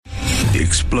the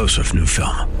explosive new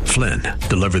film, Flynn,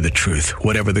 deliver the truth,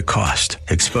 whatever the cost,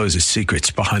 exposes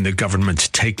secrets behind the government's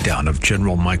takedown of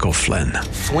General Michael Flynn.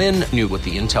 Flynn knew what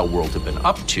the intel world had been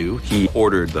up to. He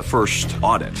ordered the first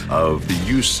audit of the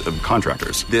use of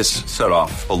contractors. This set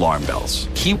off alarm bells.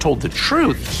 He told the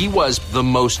truth. He was the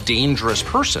most dangerous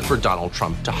person for Donald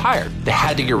Trump to hire. They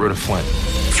had to get rid of Flynn.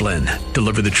 Flynn,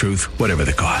 deliver the truth, whatever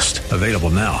the cost. Available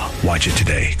now. Watch it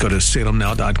today. Go to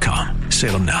salemnow.com.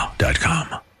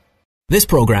 salemnow.com. This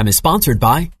program is sponsored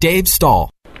by Dave Stahl.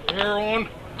 Power on.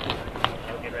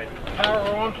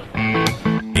 Power on.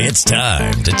 It's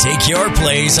time to take your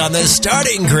place on the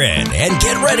starting grid and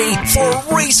get ready for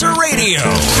Racer Radio.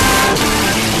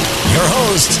 Your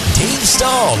host, Dave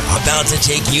Stahl, about to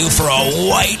take you for a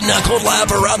white-knuckled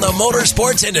lap around the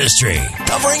motorsports industry,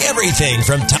 covering everything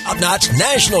from top-notch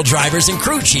national drivers and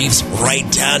crew chiefs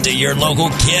right down to your local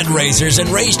kid racers and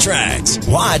racetracks.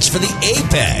 Watch for the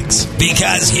apex,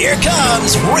 because here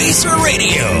comes Racer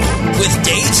Radio with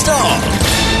Dave Stahl.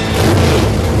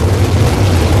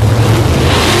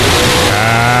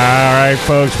 All right,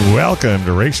 folks, welcome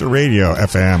to Racer Radio,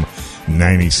 FM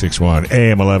 96.1,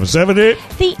 AM 1170.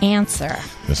 The Answer.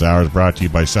 This hour is brought to you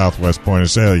by Southwest Point of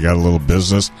Sale. You got a little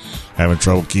business, having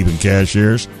trouble keeping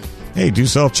cashiers? Hey, do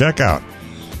self-checkout.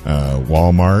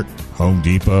 Walmart, Home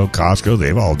Depot, Costco,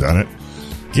 they've all done it.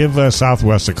 Give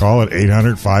Southwest a call at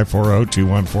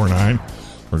 800-540-2149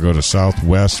 or go to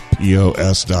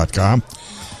southwestpos.com.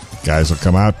 Guys will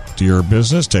come out to your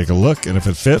business, take a look, and if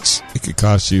it fits, it could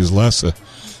cost you less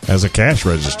as a cash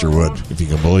register would, if you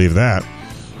can believe that.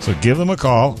 So give them a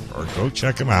call or go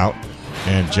check them out,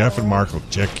 and Jeff and Mark will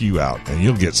check you out, and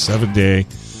you'll get 7-day,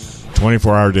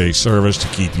 24-hour-day service to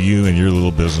keep you and your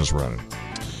little business running.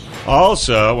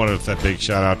 Also, I want to big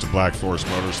shout-out to Black Forest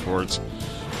Motorsports,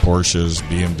 Porsches,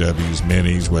 BMWs,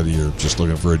 Minis, whether you're just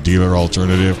looking for a dealer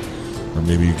alternative or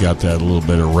maybe you've got that little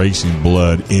bit of racing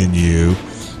blood in you,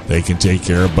 they can take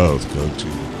care of both. Go to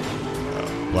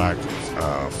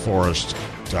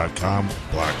blackforest.com,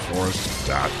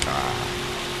 blackforest.com.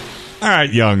 All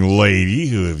right, young lady,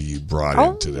 who have you brought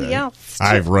in today? Yeah,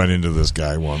 I've run into this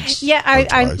guy once. Yeah,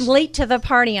 I'm late to the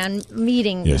party on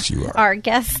meeting yes, you are. Our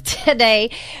guest today.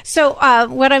 So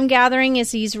what I'm gathering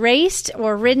is he's raced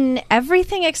or ridden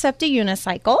everything except a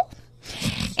unicycle.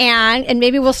 And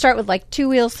maybe we'll start with like 2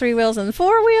 wheels, 3 wheels, and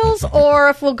 4 wheels, or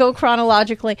if we'll go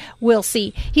chronologically, we'll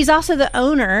see. He's also the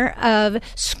owner of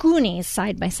Scoonies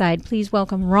Side by Side. Please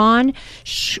welcome Ron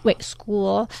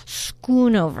Schoonover.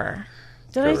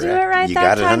 Did I do it right you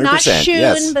that got it time? 100%, Not Schoon,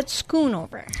 yes. but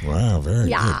Schoonover. Wow, very good.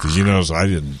 Because you notice I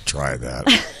didn't try that.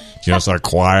 You notice how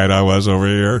quiet I was over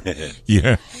here?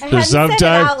 Yeah. I hadn't said it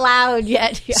out loud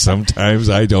yet. Yeah. Sometimes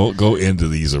I don't go into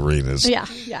these arenas. Yeah.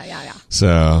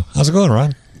 So, how's it going,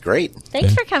 Ron? Great.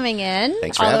 Thanks for coming in.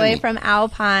 Thanks for all the having way me. from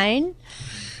Alpine.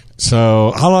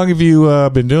 So, how long have you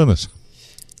been doing this?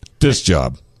 This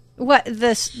job? What, the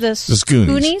Scoonies?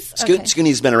 Scoonies? Okay.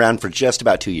 Scoonies been around for just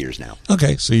about 2 years now.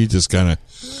 Okay, so you just kind of...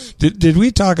 Did we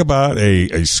talk about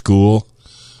a school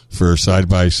for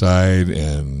side-by-side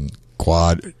and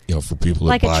quad, for people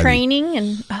like to buy... Like a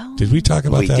training? Did we talk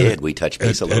about that? We did. We touched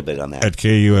base a little bit on that. At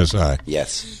KUSI.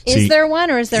 Yes. Is there one,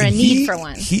 or is there a need for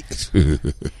one? Is there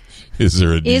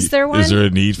a need? Is there one? Is there a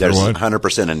need for one? There's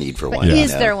 100% a need for one.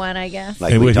 Is there one, I guess?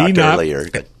 Like we talked earlier.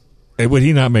 And would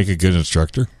he not make a good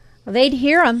instructor? Well, they'd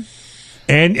hear him.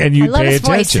 And you pay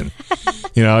attention.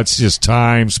 Voice. It's just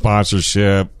time,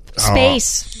 sponsorship.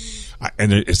 Space.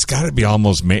 And it's got to be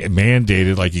almost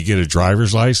mandated, like you get a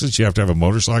driver's license, you have to have a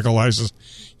motorcycle license.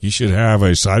 You should have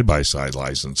a side-by-side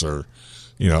license or,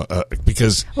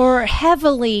 because... Or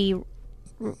heavily,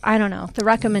 I don't know, the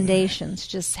recommendations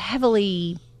just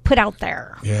heavily put out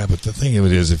there. Yeah, but the thing of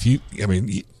it is,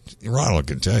 Ronald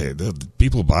can tell you, the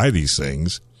people buy these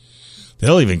things,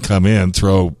 they'll even come in,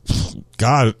 throw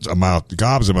gobs amount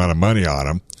of money on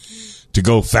them to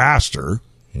go faster,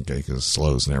 okay, because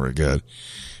slow is never good.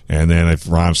 And then if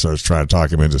Ron starts trying to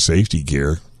talk him into safety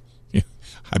gear,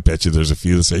 I bet you there's a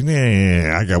few that say,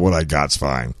 nah, I got what I got's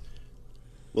fine.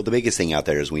 Well, the biggest thing out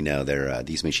there is we know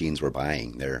these machines we're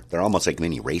buying. They're almost like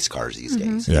mini race cars these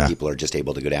days. Yeah. People are just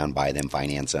able to go down, buy them,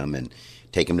 finance them, and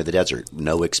take them to the desert.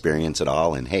 No experience at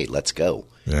all, and hey, let's go.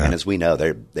 Yeah. And as we know,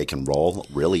 they can roll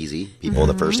real easy. People,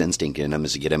 the first instinct in them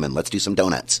is to get them and let's do some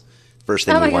donuts. First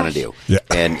thing Oh my we want to gosh. do. Yeah.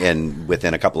 And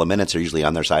within a couple of minutes, they're usually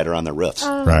on their side or on their roofs.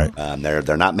 Right.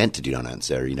 They're not meant to do donuts.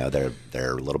 They're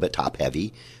a little bit top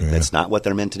heavy. That's not what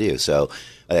they're meant to do. So,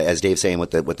 as Dave's saying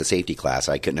with the safety class,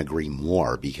 I couldn't agree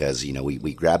more because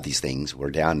we grab these things, we're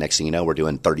down. Next thing you know, we're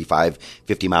doing 35,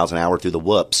 50 miles an hour through the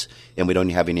whoops, and we don't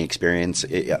have any experience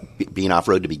being off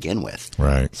road to begin with.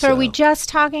 Right. So are we just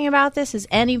talking about this? Is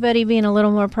anybody being a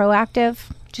little more proactive?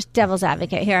 Just devil's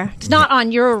advocate here. It's not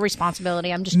on your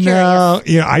responsibility. I'm just curious. No,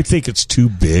 I think it's too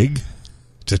big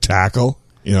to tackle.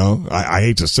 I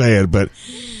hate to say it, but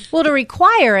Well, to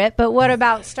require it, but what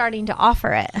about starting to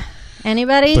offer it?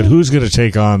 Anybody? But who's going to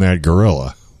take on that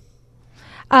gorilla?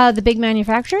 The big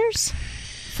manufacturers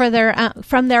for their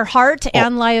from their heart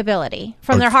and liability,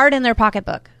 from their heart and their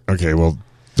pocketbook. Okay, well,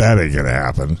 that ain't going to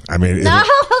happen. I mean, No,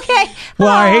 okay. well,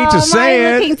 I hate to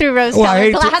say it. Looking through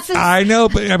rose-colored glasses. I know,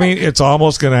 but I mean, it's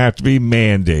almost going to have to be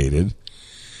mandated.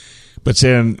 But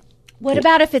then, What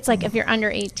about if it's like if you're under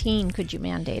 18, could you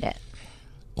mandate it?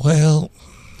 well,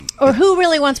 Or who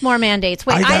really wants more mandates?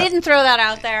 Wait, I I didn't throw that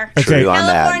out there. okay. True on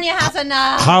that. California has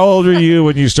enough. How old are you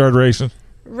when you started racing?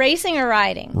 Racing or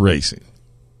riding? Racing.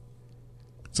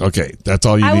 Okay, that's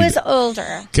all you I need. was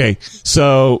older. Okay,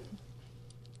 so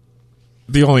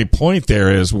the only point there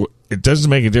is it doesn't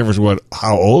make a difference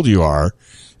how old you are.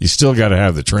 You still got to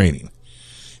have the training.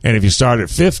 And if you start at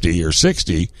 50 or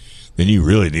 60, then you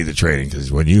really need the training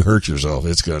because when you hurt yourself,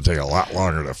 it's going to take a lot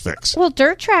longer to fix. Well,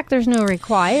 dirt track, there's no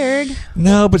required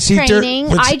No, but see, training.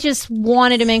 I just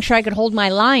wanted to make sure I could hold my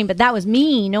line, but that was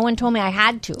me. No one told me I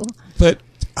had to. but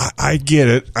I get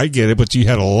it, but you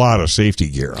had a lot of safety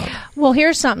gear on. Well,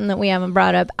 here's something that we haven't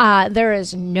brought up. There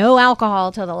is no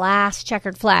alcohol till the last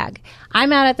checkered flag.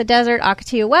 I'm out at the desert,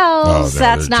 Ocotillo Wells. no,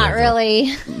 That's they're not checkered.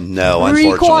 really No,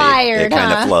 unfortunately, required, it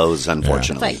kind huh? of flows.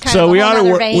 Unfortunately, It's like kind So of a we whole ought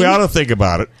other to vein. we ought to think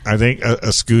about it. I think a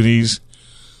Scooties,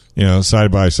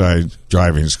 side by side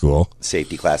driving school.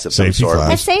 safety class of some Safety sort.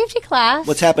 class. A safety class.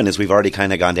 What's happened is we've already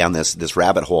kind of gone down this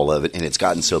rabbit hole of it, and it's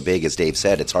gotten so big, as Dave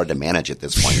said, it's hard to manage at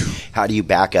this point. How do you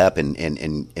back up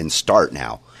and start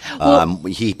now?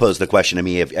 He posed the question to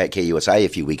me at KUSI a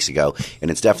few weeks ago, and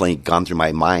it's definitely gone through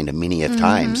my mind many of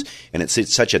times. And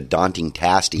it's such a daunting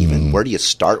task. Even where do you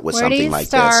start with Where do something you like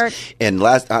start? this?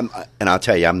 And I'll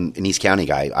tell you, I'm an East County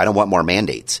guy. I don't want more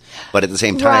mandates, but at the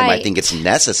same time, I Right. think it's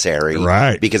necessary,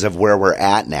 Right. because of where we're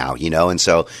at now. And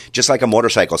so just like a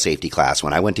motorcycle safety class,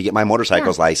 when I went to get my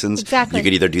motorcycle's license, exactly. you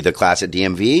could either do the class at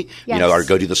DMV, Yes. or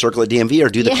go do the circle at DMV, or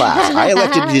do the class. I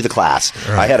elected to do the class.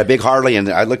 I had a big Harley, and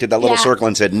I looked at that little Yeah. circle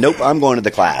and said, "Nope, I'm going to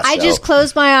the class." I So, just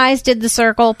closed my eyes, did the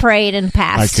circle, prayed, and I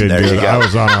passed. couldn't There do you it. go. I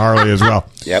was on a Harley as well.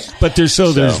 Yep. But there's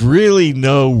really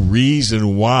no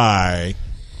reason why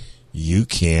you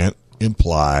can't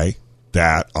imply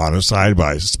that on a side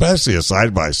by, especially a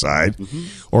side by side,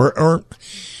 or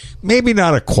maybe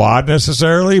not a quad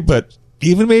necessarily, but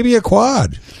even maybe a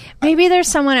quad. Maybe there's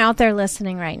someone out there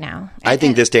listening right now. I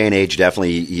think this day and age,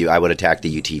 definitely, I would attack the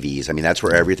UTVs. I mean, that's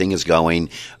where everything is going.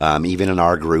 Even in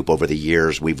our group over the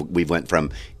years, we've went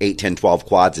from 8, 10, 12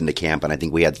 quads into camp, and I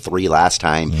think we had 3 last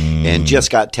time. And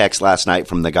just got text last night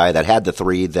from the guy that had the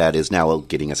 3 that is now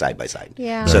getting a side-by-side.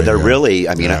 Yeah. So There they're you go. really,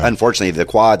 unfortunately, the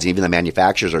quads, even the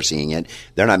manufacturers are seeing it.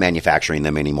 They're not manufacturing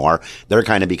them anymore. They're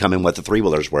kind of becoming what the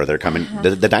 3-wheelers were. They're coming,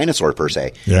 the dinosaur per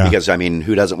se. Yeah. Because,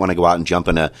 who doesn't want to go out and jump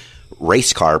in a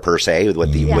race car per se with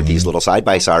what these little side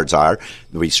by sides are?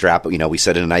 We strap, we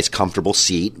sit in a nice comfortable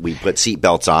seat. We put seat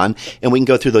belts on, and we can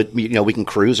go through we can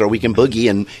cruise or we can boogie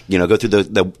and go through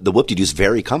the whoop-de-doos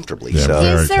very comfortably. Yeah, So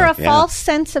very Is there a Yeah. false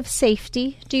sense of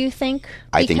safety, do you think?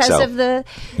 I think because so. of the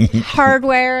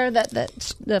hardware,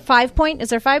 the 5-point, is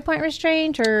there 5-point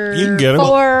restraint or You can get 'em.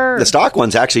 4? the stock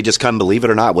ones actually just come, believe it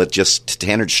or not, with just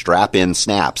standard strap-in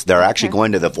snaps. They're actually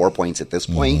going to the 4 points at this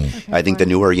point. I think the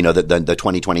newer, the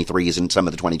 2023s and some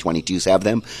of the 2022s have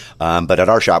them. But at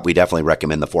our shop, we definitely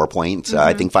recommend the 4 points.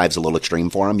 I think 5's a little extreme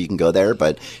for them. You can go there,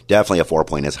 but definitely a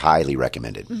 4-point is highly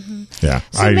recommended. Yeah.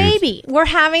 So maybe we're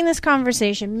having this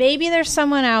conversation. Maybe there's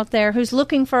someone out there who's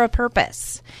looking for a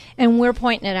purpose, and we're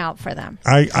pointing it out for them.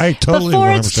 I totally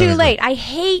Before it's 100% too agree. late. I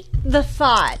hate the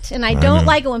thought, and I don't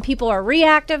like it when people are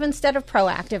reactive instead of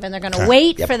proactive, and they're going to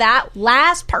wait for that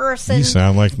last person You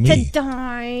sound like to me.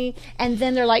 die, and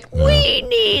then they're like, we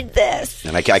need this.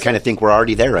 And I kind of think we're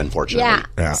already there, unfortunately. Yeah.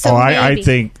 Yeah. So I maybe.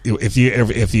 think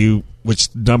if you, which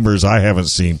numbers I haven't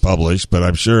seen published, but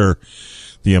I'm sure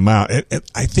the amount.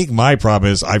 I think my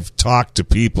problem is I've talked to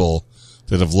people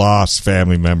that have lost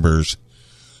family members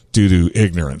due to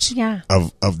ignorance Yeah.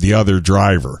 of the other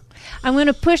driver.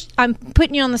 I'm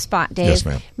putting you on the spot, Dave. Yes,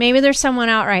 ma'am. Maybe there's someone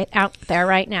out there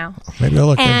right now. Maybe I'll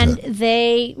look and into it.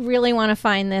 they really want to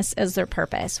find this as their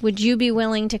purpose. Would you be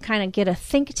willing to kind of get a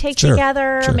think tank Sure,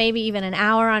 together, sure. maybe even an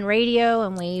hour on radio,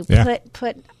 and we Yeah.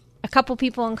 put a couple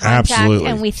people in contact, Absolutely.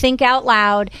 and we think out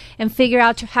loud and figure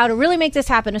out how to really make this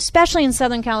happen, especially in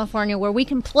Southern California where we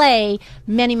can play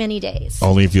many, many days.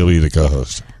 Only if you'll be the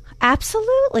co-host.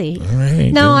 Absolutely.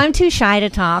 right, no, good. I'm too shy to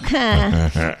talk. No,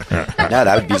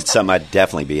 that would be something I'd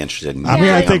definitely be interested in. I mean,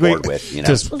 I getting think on we board with, you know.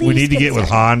 just we need to get with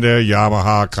Honda,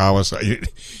 Yamaha, Kawasaki. You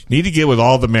need to get with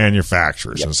all the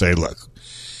manufacturers and say, look,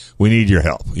 we need your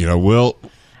help. You know,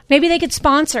 Maybe they could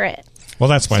sponsor it. well,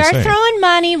 that's my Start saying. throwing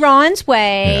money Ron's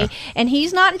way, Yeah. and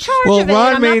he's not in charge Well, of it.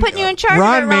 Ron I'm may not putting you in charge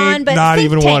Ron of it, may Ron. But not think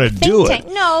even tank, want to think do tank.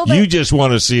 it. No, but You just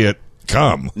want to see it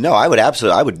come. No, I would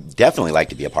definitely like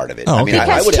to be a part of it. Oh, I mean, okay. I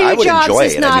because would, two I would jobs enjoy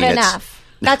is it. not I mean, enough.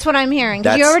 That's what I'm hearing. You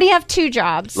That's- already have 2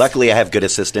 jobs. Luckily, I have good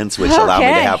assistants, which allow me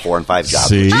to Okay. have 4 and 5 jobs.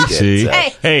 See, which is good, see, so.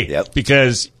 hey, Yep.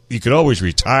 because you could always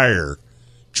retire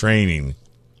training,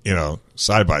 you know,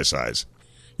 side by sides.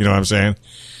 You know what I'm saying?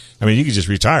 I mean, you could just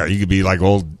retire. You could be like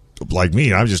like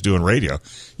me. I'm just doing radio.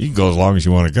 You can go as long as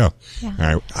you want to go. Yeah.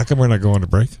 All right. How come we're not going to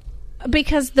break?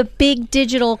 Because the big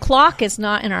digital clock is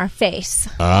not in our face.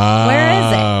 Ah, Where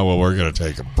is it? well, we're going to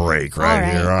take a break right, All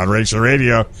right. here on Racer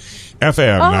Radio,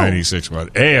 FM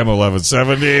 96.1, AM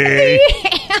 1170.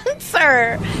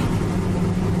 Answer.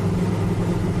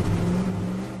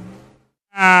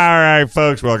 All right,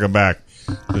 folks, welcome back.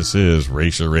 This is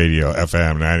Racer Radio,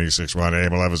 FM 96.1,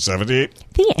 AM 1170.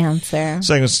 The answer.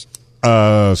 Segment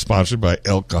sponsored by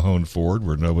El Cajon Ford,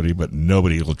 where nobody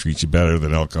will treat you better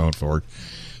than El Cajon Ford.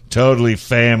 Totally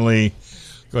family.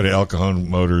 Go to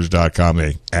elcajonmotors.com.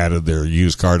 They added their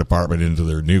used car department into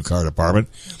their new car department.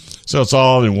 So it's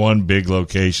all in one big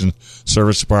location.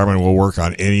 Service department will work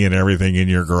on any and everything in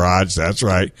your garage. That's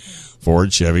right.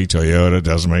 Ford, Chevy, Toyota,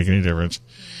 doesn't make any difference.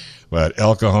 But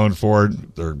El Cajon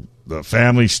Ford, the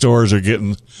family stores are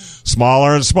getting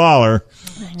smaller and smaller.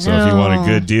 So if you want a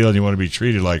good deal and you want to be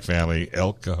treated like family,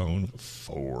 El Cajon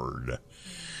Ford.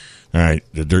 All right.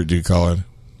 Did Dirt Dude call in?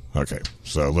 Okay.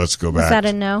 So let's go back. Is that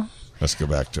a no? Let's go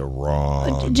back to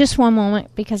Ron. Just one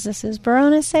moment, because this is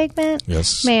Barona's segment.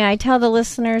 Yes. May I tell the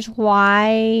listeners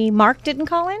why Mark didn't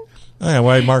call in? Oh, yeah,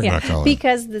 why Mark not calling?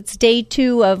 Because it's day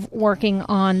 2 of working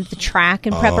on the track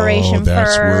in preparation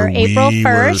that's for where April we were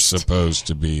 1st. supposed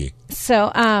to be.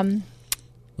 So,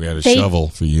 We had a They- shovel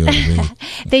for you and me.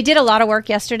 they did a lot of work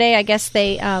yesterday. I guess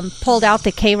they pulled out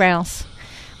the K-rails,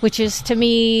 which is, to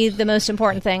me, the most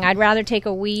important thing. I'd rather take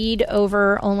a weed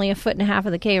over only 1.5 feet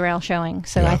of the K-rail showing.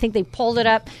 So Yeah. I think they pulled it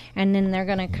up, and then they're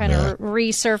going to kind Yeah. of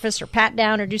resurface or pat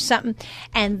down or do something,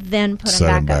 and then put Set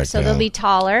 'em them back back up. So down. they'll be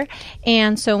taller.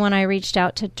 And so when I reached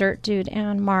out to Dirt Dude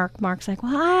and Mark's like,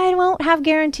 well, I won't have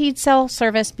guaranteed cell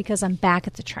service because I'm back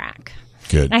at the track.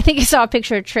 Good. And I think I saw a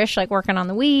picture of Trish, like, working on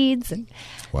the weeds. And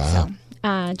Wow.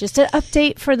 just an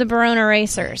update for the Barona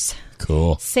racers.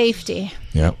 Cool. Safety.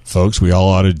 Yeah, folks, we all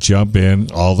ought to jump in,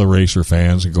 all the racer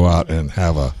fans, and go out and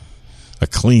have a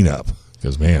cleanup.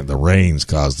 Because, man, the rains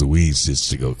caused the weeds just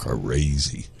to go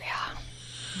crazy.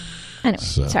 Anyway,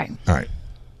 So, sorry. All right.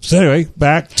 So, anyway,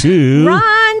 back to...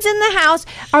 Ron's in the house.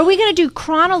 Are we going to do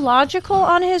chronological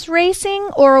on his racing,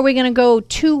 or are we going to go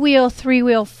 2-wheel,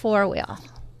 3-wheel, 4-wheel?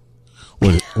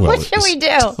 What should we do?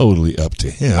 Totally up to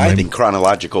him. I think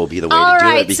chronological would be the way All to do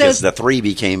right, it because so-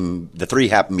 the 3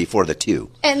 happened before the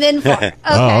 2. And then 4. Okay.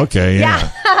 Oh, okay,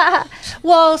 yeah.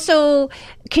 Well, so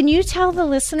can you tell the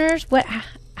listeners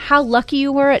how lucky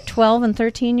you were at 12 and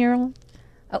 13-year-old?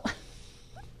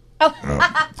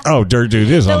 Oh, Dirt Dude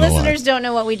is The on the line. listeners don't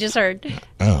know what we just heard.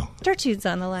 Oh. Dirt Dude's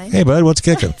on the line. Hey, bud, what's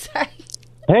kicking? Sorry.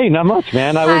 Hey, not much,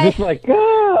 man. I was Hi. just like,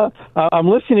 I'm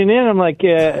listening in. I'm like,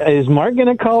 is Mark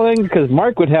going to call in? Because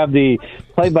Mark would have the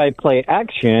play-by-play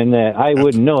action that I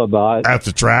wouldn't know about. At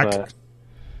the track? But,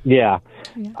 yeah.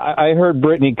 I heard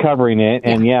Brittany covering it,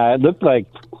 and yeah, it looked like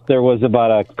there was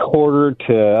about a quarter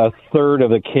to a third of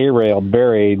the K-rail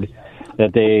buried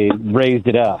that they raised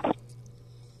it up.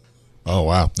 Oh,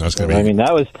 wow. That's going to be... I mean,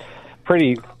 that was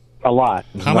a lot.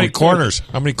 How many corners?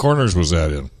 How many corners was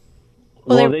that in?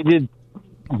 Well, they did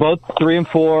both 3 and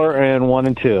 4 and 1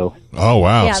 and 2. Oh,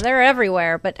 wow. Yeah, they're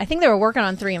everywhere, but I think they were working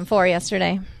on 3 and 4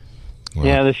 yesterday. Wow.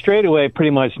 Yeah, the straightaway pretty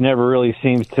much never really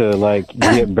seems to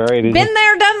get buried. Been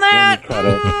there, done that. Cut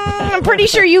it. I'm pretty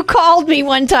sure you called me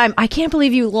one time. I can't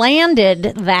believe you landed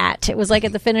that. It was like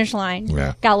at the finish line.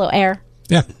 Yeah. Got a little air.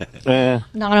 Yeah.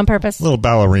 Not on purpose. Little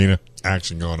ballerina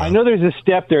action going on. I know there's a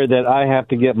step there that I have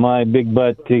to get my big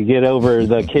butt to get over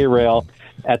the K-rail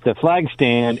at the flag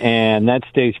stand, and that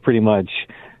stays pretty much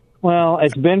Well,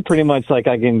 it's been pretty much like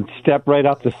I can step right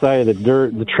off the side of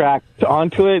the track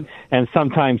onto it, and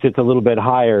sometimes it's a little bit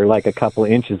higher, like a couple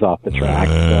of inches off the track.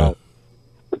 So.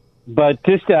 But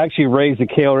just to actually raise the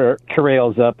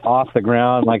rails up off the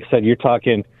ground, like I said, you're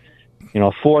talking,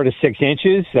 4 to 6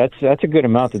 inches. That's a good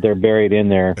amount that they're buried in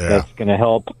there. Yeah. That's going to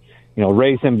help,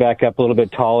 raise them back up a little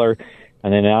bit taller.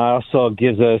 And then it also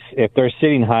gives us, if they're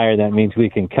sitting higher, that means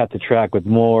we can cut the track with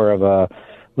more of a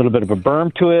little bit of a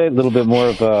berm to it, a little bit more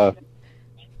of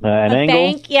an angle.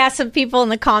 Bank. Yeah, some people in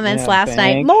the comments last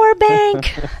bank. night. More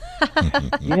bank.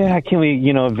 Yeah, can we,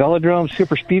 velodrome,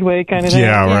 super speedway kind of thing?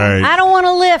 Yeah, right. I don't want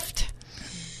to lift.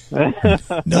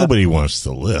 Nobody wants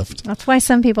to lift. That's why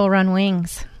some people run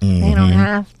wings. They don't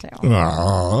have to.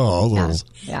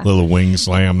 Little wing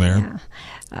slam there. Yeah.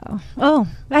 Oh,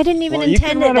 I didn't even intend you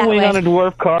can run it that a wing way. on a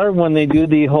dwarf car when they do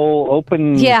the whole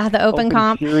open. Yeah, the open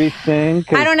comp series thing.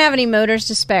 I don't have any motors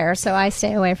to spare, so I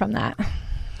stay away from that.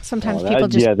 Sometimes people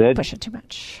just push it too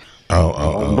much.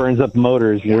 It burns up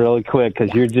motors really quick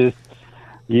because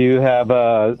you have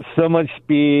so much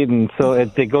speed and so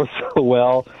they go so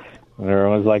well. And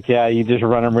everyone's like, yeah, you just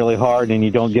run them really hard and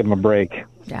you don't give them a break.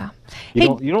 Yeah, you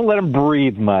don't let them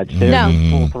breathe much. They're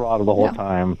full throttle the whole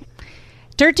time.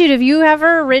 Dirt Dude, have you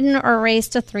ever ridden or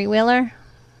raced a three-wheeler?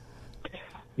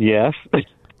 Yes.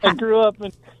 I grew up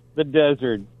in the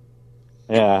desert.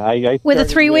 Yeah. I with a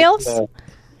three wheels?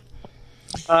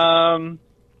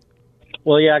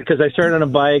 Well, yeah, because I started on a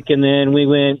bike and then we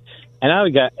went, and I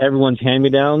got everyone's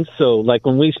hand-me-downs. So, like,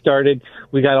 when we started,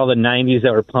 we got all the 90s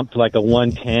that were pumped to like a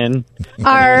 110.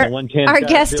 Our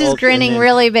guest is grinning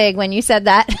really big when you said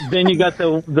that. Then you got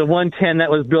the 110 that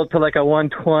was built to like a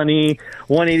 120,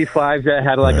 185 that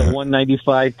had like a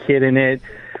 195 kit in it,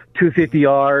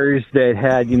 250Rs that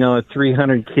had, a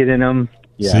 300 kit in them.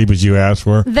 Yeah. See what you asked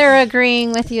for? They're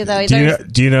agreeing with you, though.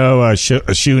 Do you know a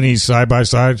Shuni's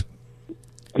side-by-side?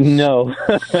 No.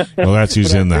 Well, that's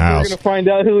who's in the house. We're going to find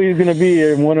out who he's going to be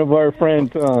and one of our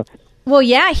friends. Well,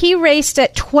 yeah, he raced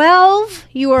at 12.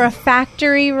 You were a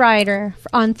factory rider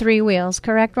on three wheels,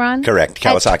 correct, Ron? Correct.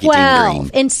 Kawasaki at 12, Team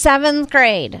Green. in 7th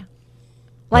grade.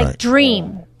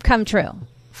 Dream come true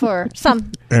for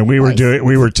some. And we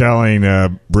were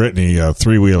telling Brittany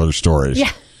three-wheeler stories.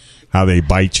 Yeah. How they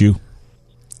bite you.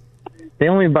 They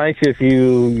only bite you if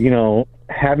you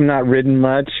have not ridden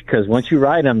much, because once you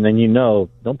ride them, then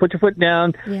don't put your foot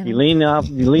down. Yeah. You lean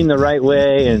the right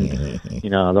way, and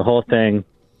the whole thing.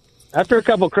 After a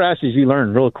couple crashes, you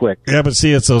learn real quick. Yeah, but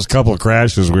see, it's those couple of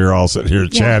crashes we were all sitting here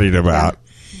chatting about,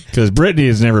 because Brittany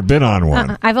has never been on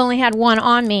one. I've only had one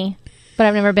on me, but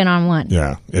I've never been on one.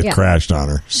 Yeah, it crashed on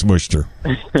her, smushed her.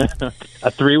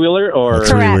 A three-wheeler or a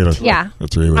three-wheeler? Yeah, a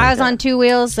three-wheeler. I was on 2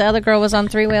 wheels. The other girl was on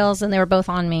 3 wheels, and they were both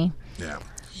on me. Yeah.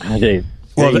 They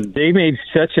made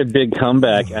such a big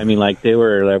comeback. I mean,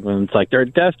 everyone's like, they're a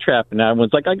death trap, and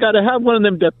everyone's like, I got to have one of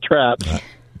them death traps.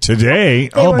 Today,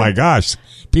 my gosh,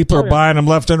 people are buying them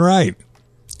left and right.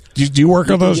 Do you work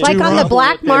on those too, on the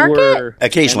black market?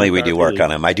 Occasionally we do work on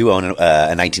them. I do own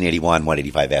a 1981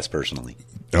 185S personally.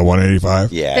 A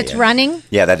 185? Yeah. It's running?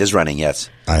 Yeah, that is running, yes.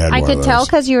 I could tell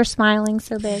because you were smiling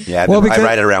so big. Yeah, I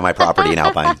ride it around my property in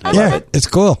Alpine. I love it. It's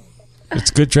cool.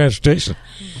 It's good transportation.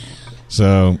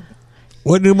 So,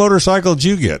 what new motorcycle did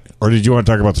you get? Or did you want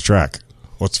to talk about the track?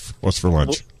 What's for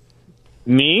lunch?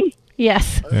 Me?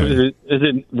 Yes. Yeah. Is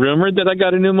it rumored that I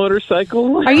got a new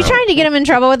motorcycle? Are you trying to get him in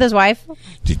trouble with his wife?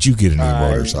 Did you get a new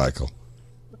motorcycle?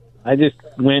 I just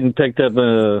went and picked up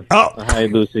a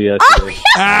Hayabusa yesterday.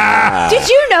 Did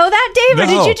you know that, Dave, or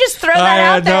did you just throw that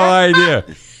out there? I had no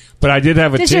idea. But I did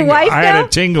have a tingle. I had a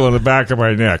tingle in the back of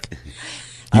my neck.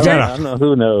 I don't know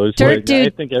who knows. Dirt Dude, I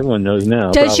think everyone knows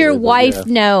now. Does your wife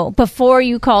know? Before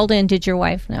you called in, did your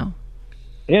wife know?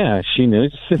 Yeah, she knew.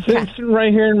 It's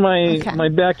right here in my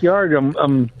backyard.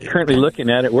 I'm currently looking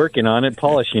at it, working on it,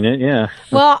 polishing it, yeah.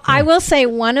 Well, I will say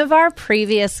one of our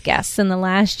previous guests in the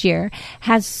last year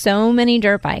has so many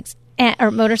dirt bikes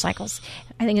or motorcycles.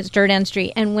 I think it's Dirt End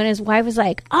Street. And when his wife was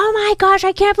like, oh my gosh,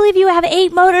 I can't believe you have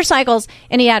 8 motorcycles.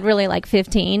 And he had really like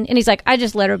 15. And he's like, I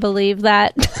just let her believe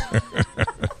that.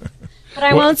 But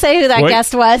I won't say who that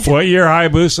guest was. What year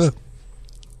Hayabusa?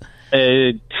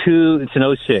 It's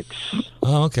an 06.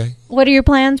 Oh, okay. What are your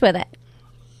plans with it?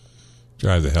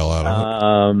 Drive the hell out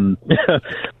of it.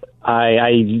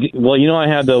 I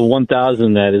have the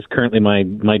 1000 that is currently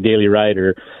my daily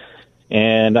rider.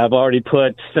 And I've already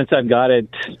put, since I've got it,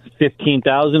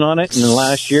 15,000 on it in the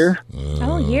last year.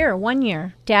 1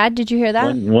 year. Dad, did you hear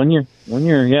that? 1 year. 1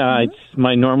 year, yeah. Mm-hmm. It's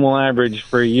my normal average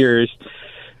for years,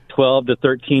 12 to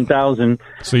 13,000.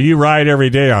 So you ride every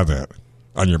day on that,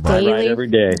 on your bike? I ride every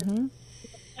day. Mm-hmm.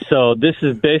 So this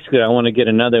is basically, I want to get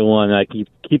another one. I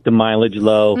keep the mileage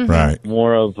low. Mm-hmm. Right.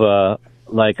 More of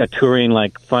like a touring,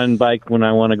 like fun bike when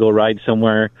I want to go ride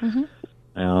somewhere. Mm-hmm.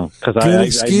 Because Good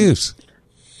excuse.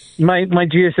 My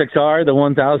GSXR, the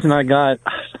 1000 I got,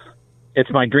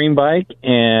 it's my dream bike,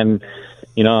 and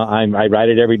I ride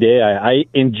it every day. I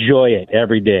enjoy it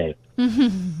every day.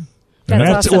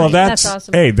 That's awesome. That's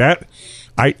awesome. Hey,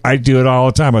 I do it all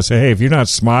the time. I say, hey, if you're not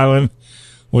smiling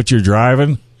what you're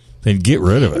driving, then get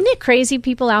rid of it. Isn't it crazy?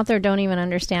 People out there don't even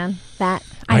understand that.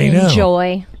 I know.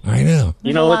 Enjoy. I know.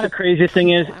 You know what the craziest thing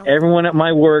is? Everyone at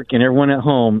my work and everyone at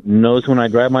home knows when I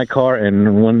drive my car, and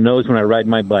everyone knows when I ride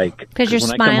my bike. Because you're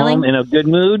when smiling? I come home in a good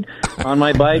mood on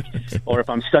my bike, or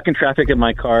if I'm stuck in traffic in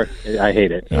my car, I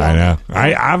hate it. I know.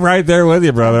 I'm right there with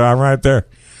you, brother. I'm right there.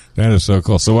 That is so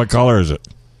cool. So what color is it?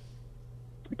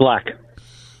 Black.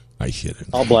 I hit it.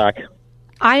 All black.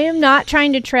 I am not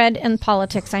trying to tread in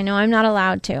politics. I know I'm not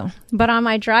allowed to. But on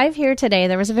my drive here today,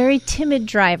 there was a very timid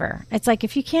driver. It's like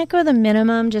if you can't go the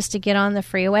minimum just to get on the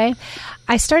freeway,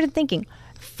 I started thinking,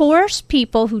 force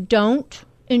people who don't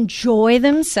enjoy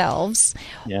themselves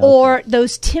or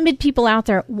those timid people out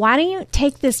there, why don't you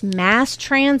take this mass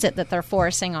transit that they're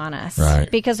forcing on us? Right.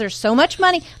 Because there's so much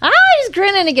money. He's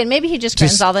grinning again. Maybe he just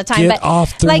grins all the time. Get but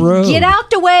off the road. Get out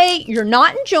the way. You're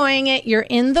not enjoying it. You're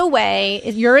in the way.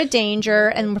 You're a danger.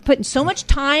 And we're putting so much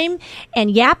time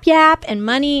and yap and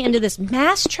money into this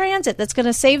mass transit that's going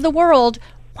to save the world.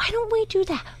 Why don't we do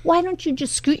that? Why don't you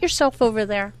just scoot yourself over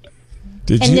there?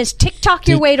 Just TikTok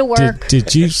your way to work.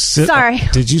 Did you sit? Sorry.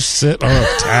 Did you sit on a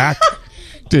tack?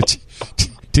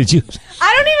 Did you?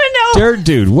 I don't even know.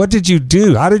 Dude, what did you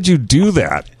do? How did you do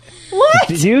that? What?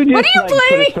 Did you just what are you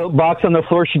playing? put a soapbox on the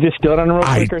floor? She just stood on real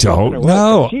I quick or something, don't or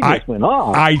know. what? She just went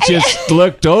off. I just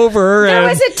looked over There and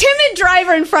was a timid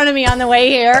driver in front of me on the way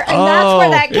here, and that's where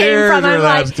that came from. I'm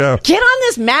like, get on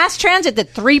this mass transit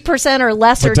that 3% or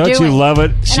less are don't doing. You love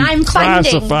it? She I'm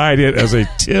classified it as a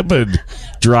timid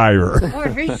driver.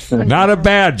 Not a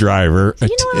bad driver, a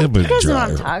timid you guys know what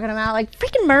driver. I'm talking about. Like,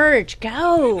 freaking merge.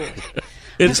 Go.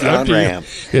 It's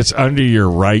under your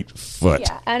right foot.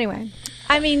 Yeah, anyway.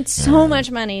 I mean, so much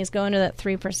money is going to that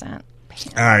 3%. All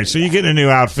right, so you get a new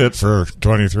outfit for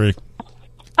 23.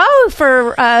 Oh,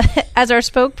 for as our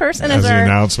spokesperson, as the our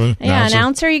announcement. Yeah,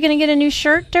 announcer. You're going to get a new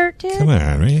shirt, Dirt Dude? Come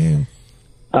on, man.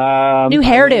 New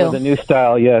hairdo. The new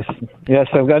style, yes. Yes,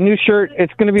 I've got a new shirt.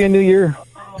 It's going to be a new year.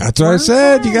 That's what I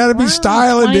said. You got to be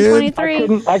styling, dude.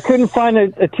 I couldn't find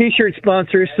a T-shirt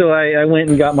sponsor, so I went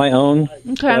and got my own.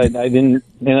 Okay. I didn't.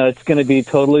 It's going to be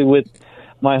totally with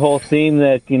my whole theme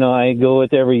that I go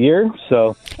with every year.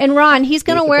 So. And Ron, he's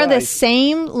going to wear the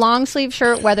same long sleeve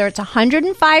shirt whether it's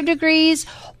 105 degrees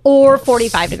or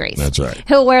 45 degrees. That's right.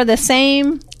 He'll wear the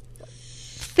same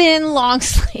thin long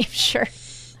sleeve shirt.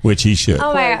 Which he should.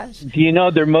 Oh my gosh! Do you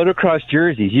know they're motocross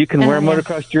jerseys? You can wear a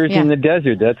motocross jersey in the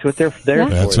desert. That's what they're there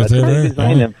for. That's what they're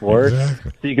designed them for.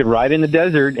 Exactly. So you could ride in the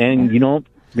desert and you don't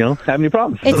have any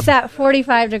problems. It's that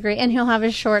 45 degree, and he'll have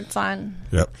his shorts on.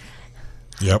 Yep.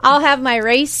 I'll have my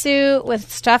race suit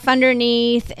with stuff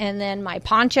underneath, and then my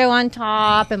poncho on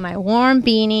top, and my warm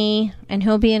beanie, and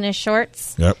he'll be in his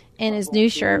shorts. Yep. And his new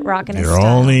shirt, rocking his You're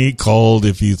style. only cold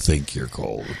if you think you're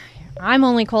cold. I'm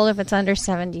only cold if it's under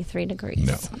 73 degrees.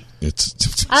 No,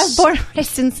 it's I was born and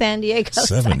raised in San Diego.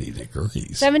 70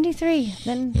 degrees. 73.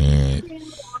 Then all right.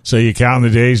 So you counting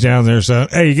the days down there, son?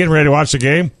 Hey, you getting ready to watch the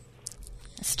game?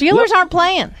 Steelers aren't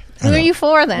playing. Who are you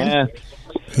for then? Yeah.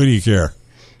 Who do you care?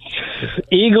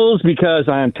 Eagles, because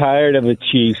I'm tired of the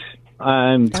Chiefs.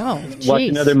 I'm watching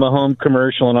another Mahomes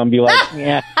commercial, and I'll be like,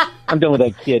 yeah, I'm done with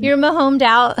that kid. You're Mahomed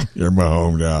out. You're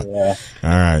Mahomed out. Yeah.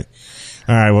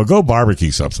 All right. Well, go barbecue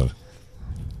something.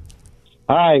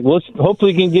 All right. Well,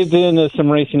 hopefully we can get into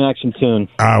some racing action soon.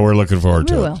 We're looking forward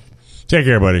to it. Take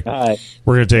care, buddy. All right.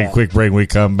 We're going to take a quick break. When we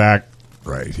come back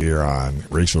right here on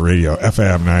Racial Radio,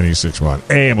 FM 96.1,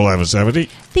 AM 1170.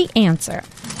 The Answer.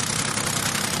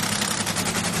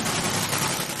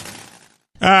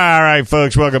 All right,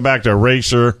 folks. Welcome back to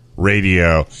Racer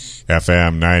Radio,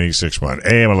 FM 96.1,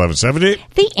 AM 1170.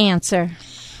 The Answer.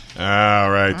 All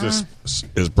right. This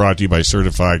is brought to you by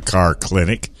Certified Car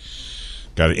Clinic.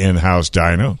 Got an in-house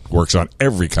dyno. Works on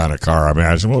every kind of car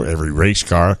imaginable, every race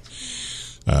car.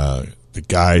 The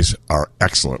guys are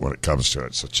excellent when it comes to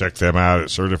it. So check them out at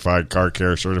Certified Car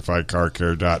Care,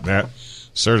 certifiedcarcare.net,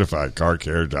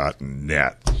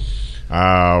 certifiedcarcare.net.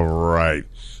 All right.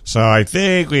 So I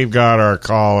think we've got our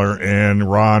caller in,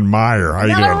 Ron Meyer. How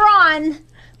you doing? Ron.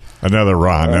 Another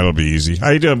Ron. That'll be easy.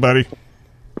 How you doing, buddy?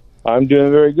 I'm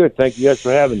doing very good. Thank you guys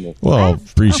for having me. Well,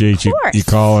 appreciate you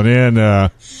calling in.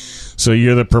 So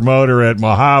you're the promoter at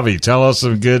Mojave. Tell us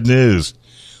some good news.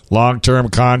 long-term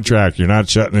contract. You're not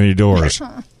shutting any doors.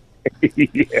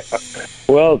 Yeah.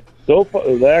 Well, so far,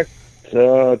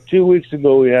 2 weeks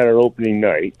ago, we had our opening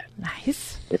night.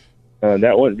 Nice.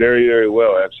 That went very, very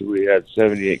well. Actually, we had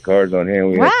 78 cars on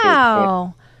hand.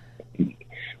 Wow.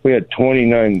 We had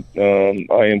 29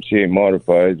 IMCA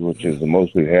modifieds, which is the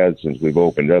most we've had since we've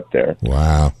opened up there.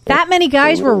 Wow. That many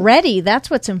guys were ready. That's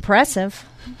what's impressive.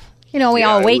 We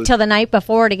all wait till the night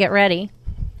before to get ready.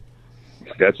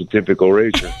 That's a typical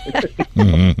racer.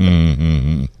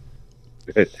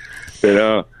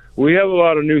 But we have a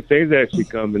lot of new things actually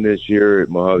coming this year at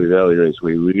Mojave Valley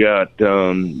Raceway. We got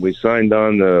we signed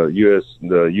on the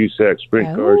USAC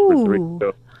sprint cars for 3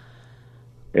 shows.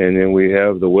 And then we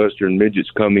have the Western Midgets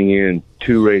coming in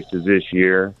 2 races this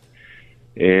year.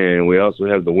 And we also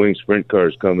have the Wing Sprint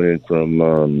cars coming in from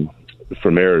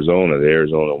Arizona, the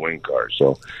Arizona Wing cars.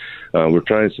 So we're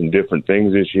trying some different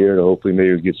things this year to hopefully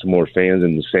maybe get some more fans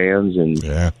in the stands and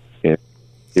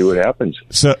see what happens.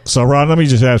 So Ron, let me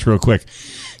just ask real quick.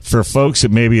 For folks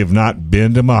that maybe have not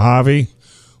been to Mojave,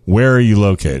 where are you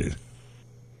located?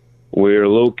 We're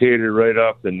located right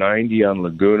off the 90 on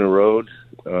Laguna Road.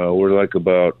 We're like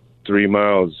about 3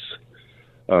 miles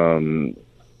south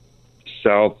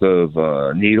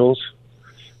of Needles.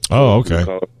 Oh, okay.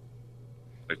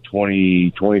 Like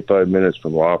 25 minutes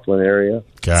from Laughlin area.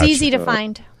 Gotcha. It's easy to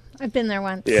find. I've been there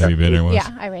once. Yeah. Have you been there once?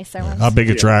 Yeah, I raced there once. How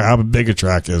big a track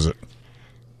is it?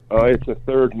 It's a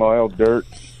 3rd mile dirt,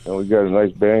 and we got a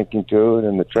nice banking to it,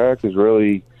 and the track is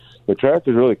really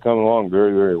coming along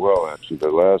very, very well. Actually, the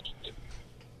last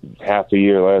half a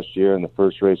year last year and the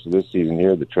first race of this season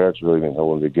here, the track's really been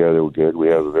holding together. We're good. We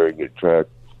have a very good track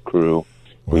crew.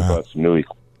 Wow. We bought some new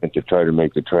equipment to try to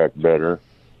make the track better,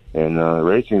 and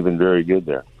racing's been very good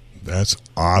there. That's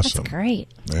awesome. That's great.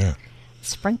 Yeah.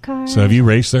 Sprint car. So have you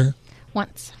raced there?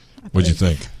 Once. What'd you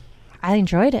think? I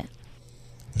enjoyed it.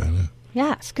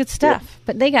 Yeah, it's good stuff. Yeah.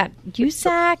 But they got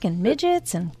USAC and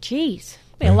midgets and geez,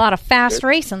 a lot of fast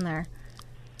racing there.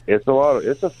 It's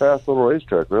a fast little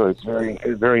racetrack, really. It's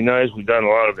very nice. We've done a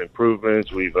lot of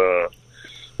improvements. We've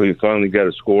finally got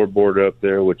a scoreboard up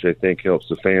there, which I think helps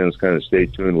the fans kind of stay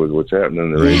tuned with what's happening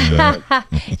in the racetrack.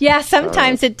 Yeah,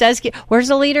 sometimes it does get. Where's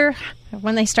the leader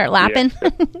when they start lapping?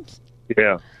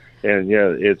 Yeah, and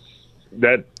it's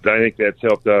that. I think that's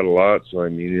helped out a lot. So I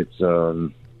mean, it's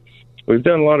we've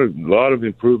done a lot of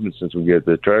improvements since we get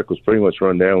the track was pretty much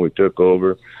run down. We took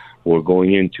over. We're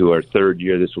going into our 3rd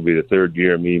year. This will be the 3rd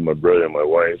year, me, my brother, and my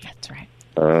wife. That's right.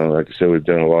 Like I said, we've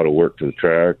done a lot of work to the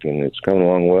track, and it's coming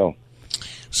along well.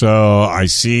 So I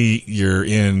see you're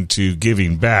into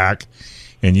giving back,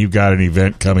 and you've got an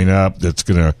event coming up it's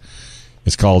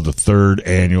called the 3rd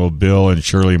Annual Bill and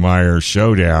Shirley Meyer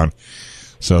Showdown.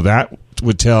 So that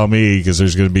would tell me, because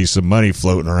there's going to be some money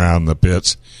floating around the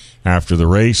pits after the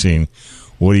racing.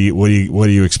 What are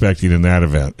you expecting in that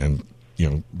event? And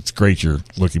it's great you're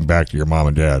looking back to your mom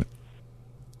and dad.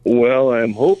 Well,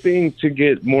 I'm hoping to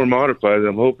get more modified.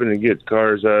 I'm hoping to get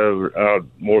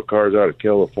more cars out of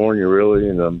California, really,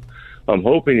 and I'm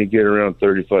hoping to get around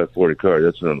 35, 40 cars.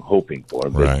 That's what I'm hoping for.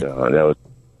 But right.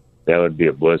 That would be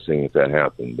a blessing if that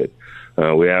happened. But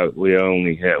we have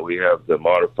the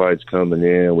modifieds coming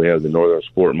in. We have the Northern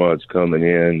Sport mods coming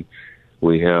in.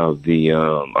 We have the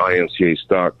IMCA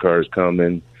stock cars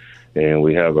coming. And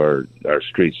we have our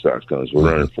street stocks coming. So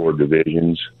we're running 4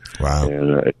 divisions. Wow.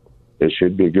 And it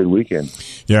should be a good weekend.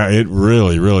 Yeah, it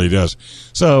really, really does.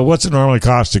 So what's it normally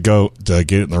cost to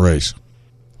get in the race?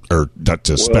 Or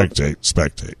to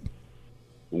spectate?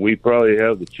 We probably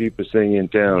have the cheapest thing in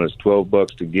town. It's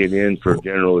 $12 to get in for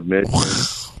general admission.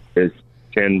 It's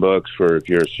 $10 for if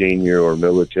you're a senior or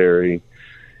military,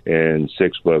 and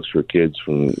 $6 for kids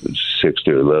from 6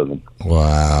 to 11.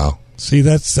 Wow. See,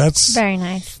 that's very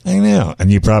nice. I know.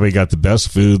 And you probably got the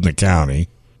best food in the county.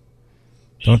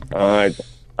 I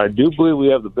do believe we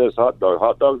have the best hot dogs.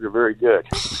 Hot dogs are very good.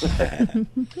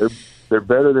 They're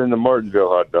better than the Martinsville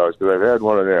hot dogs, because I've had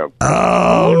one of them.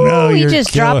 Oh, no. You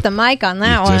just dropped the mic on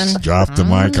that one. Just dropped the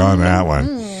mic on that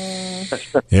one.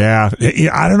 Yeah.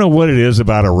 I don't know what it is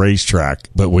about a racetrack,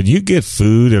 but when you get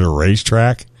food at a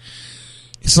racetrack,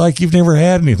 it's like you've never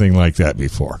had anything like that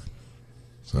before.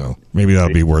 So maybe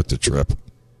that'll be worth the trip.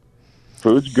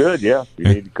 Food's good, yeah.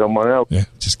 You need to come on out. Yeah,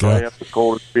 just go. Probably have the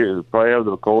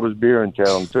coldest beer in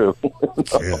town, too.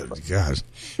 Gosh,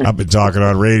 I've been talking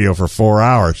on radio for 4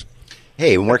 hours.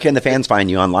 Hey, where can the fans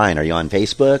find you online? Are you on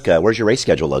Facebook? Where's your race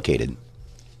schedule located?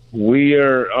 We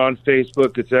are on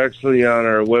Facebook. It's actually on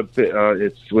our web. We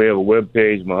have a web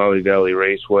page,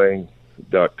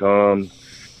 MojaveValleyRaceway.com,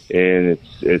 and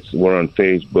we're on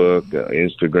Facebook,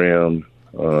 Instagram.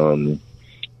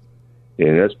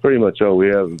 And that's pretty much all we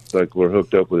have. Like, we're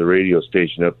hooked up with a radio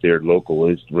station up there,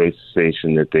 local race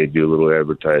station, that they do a little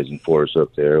advertising for us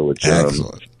up there, which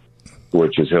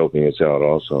is helping us out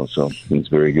also. So it's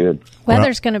very good.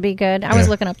 Weather's going to be good. I was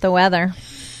looking up the weather.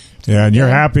 Yeah, and you're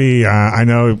happy. I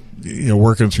know,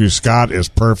 working through Scott is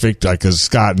perfect because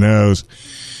Scott knows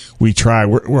we try.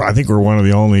 I think we're one of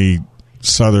the only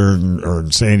Southern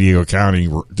or San Diego County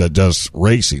that does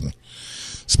racing,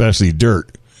 especially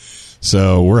dirt.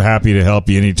 So we're happy to help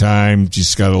you anytime.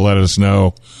 Just got to let us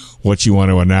know what you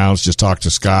want to announce. Just talk to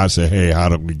Scott. Say, hey, how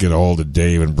do we get a hold of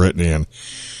Dave and Brittany? And,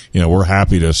 we're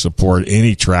happy to support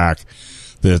any track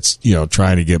that's,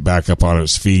 trying to get back up on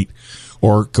its feet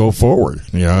or go forward,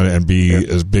 and be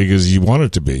as big as you want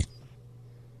it to be.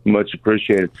 Much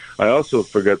appreciated. I also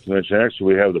forgot to mention,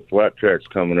 actually, we have the flat tracks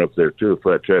coming up there, too,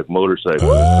 flat track motorcycles.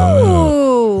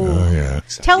 Ooh. Oh, yeah.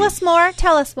 Tell us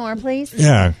more, please.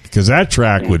 Yeah, because that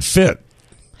track would fit.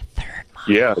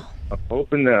 Yeah, I'm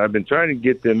hoping that. I've been trying to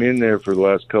get them in there for the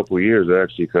last couple of years,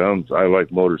 actually, because I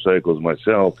like motorcycles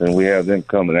myself, and we have them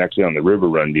coming actually on the River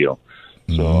Run deal.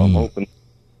 So I'm hoping it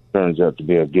turns out to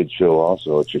be a good show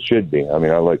also, which it should be. I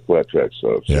mean, I like flat track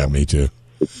stuff. So. Yeah, me too.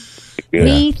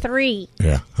 Me three.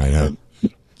 Yeah, I know.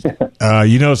 I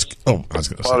was going to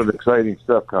say. A lot of exciting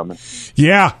stuff coming.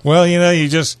 Yeah, well,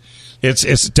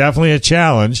 it's definitely a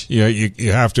challenge.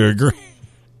 You have to agree.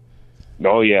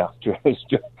 Oh, yeah.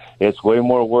 It's way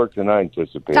more work than I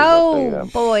anticipated. Oh,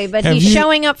 boy, but he's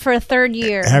showing up for a third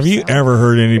year. Have you ever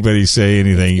heard anybody say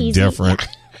anything different?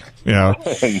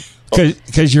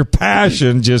 Because your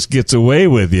passion just gets away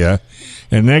with you,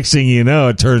 and next thing you know,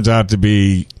 it turns out to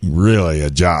be really a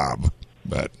job.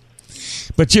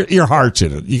 But your heart's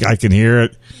in it. I can hear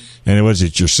it. And was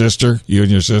it your sister? You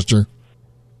and your sister?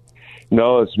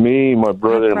 No, it's me, my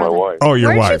brother, and my wife. Oh, your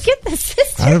Where'd wife. Where'd you get the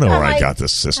sister? I don't know where I got the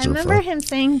sister from. I remember him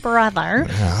saying brother.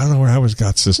 Yeah, I don't know where I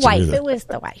got sister. Wife. Either. It was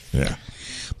the wife. Yeah.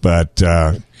 But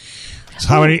so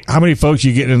how many folks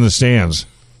you getting in the stands?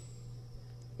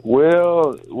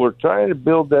 Well, we're trying to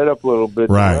build that up a little bit.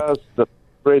 Right. The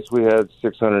race we had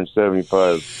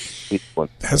 675 people.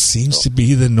 That seems to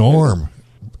be the norm.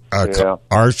 Yeah.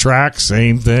 Our track,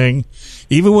 same thing.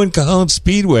 Even when Cajon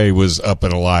Speedway was up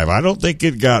and alive, I don't think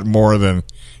it got more than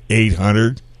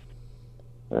 800.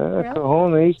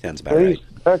 Cajon, they used Sounds about right.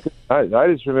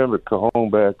 I just remember Cajon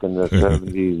back in the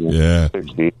 70s and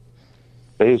 60s.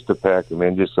 They used to pack them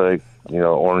in just like,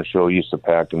 Orange Show used to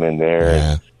pack them in there.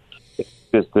 Yeah. It's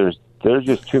just, there's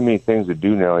just too many things to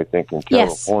do now, I think, in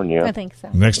California. Yes, I think so.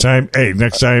 Next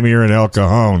time you're in El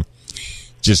Cajon,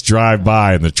 just drive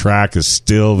by and the track is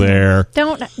still there.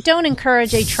 Don't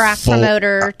encourage a track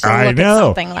promoter to look at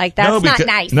something like that. It's not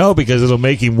nice. No, because it'll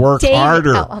make him work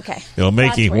harder. Oh, okay. It'll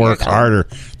make him work harder.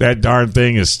 That darn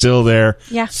thing is still there,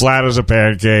 flat as a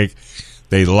pancake.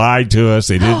 They lied to us.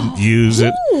 They didn't use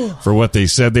it for what they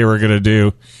said they were going to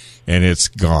do, and it's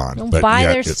gone. Don't but buy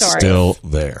yet their it's stories. still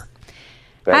there.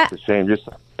 That's a shame. Just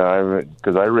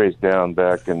because I raced down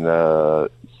back in the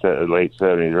late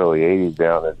 70s, early 80s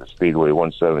down at the Speedway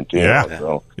 117. Yeah.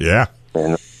 Also. Yeah.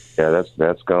 And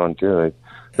that's gone too.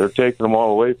 They're taking them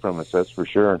all away from us. That's for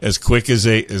sure. As quick as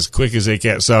they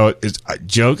can. So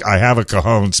I have a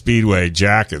Cajon Speedway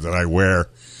jacket that I wear,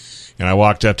 and I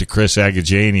walked up to Chris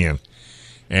Agajanian,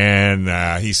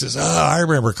 and he says, "Oh, I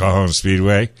remember Cajon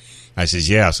Speedway." I says,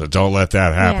 "Yeah, so don't let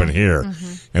that happen here."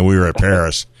 Mm-hmm. And we were at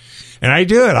Paris, and I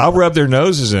do it. I'll rub their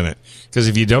noses in it because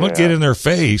if you don't get in their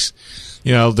face,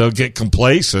 they'll get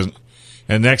complacent,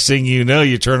 and next thing you know,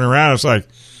 you turn around, it's like,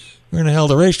 where in the hell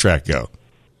did the racetrack go?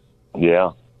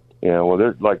 Yeah. Yeah, well,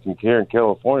 they're like here in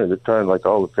California, they're trying like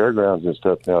all the fairgrounds and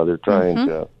stuff now. They're trying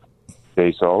to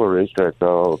base all the racetracks on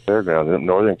all the fairgrounds. In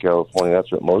Northern California,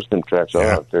 that's what most of them tracks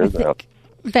are on fairgrounds.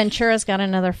 Ventura's got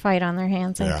another fight on their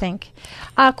hands, I think.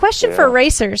 Question for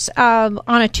racers. On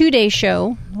a 2-day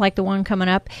show, like the one coming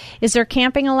up, is there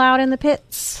camping allowed in the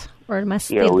pits? Or must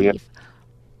they leave?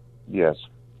 Yes.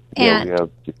 And we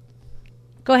have.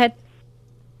 Go ahead.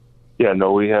 Yeah,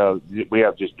 no, we have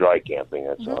just dry camping.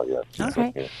 That's all. Yeah.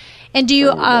 Okay. Yeah. And do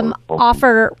you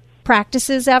offer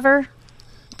practices ever,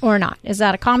 or not? Is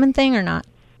that a common thing or not?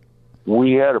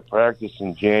 We had a practice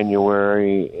in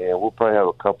January, and we'll probably have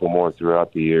a couple more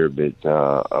throughout the year. But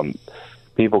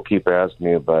people keep asking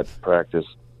me about practice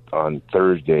on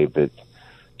Thursday, but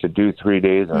to do 3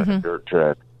 days on a dirt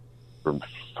track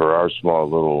for our small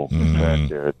little track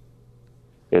there,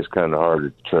 it's kind of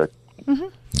hard to track.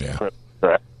 Yeah.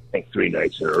 I think 3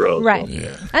 nights in a row. Right. So.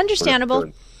 Yeah.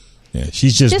 Understandable. Yeah,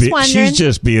 she's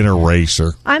just being a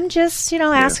racer. I'm just,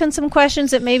 asking some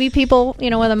questions that maybe people,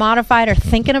 with a modified are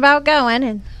thinking about going,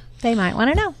 and they might want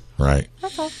to know. Right.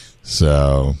 That's all.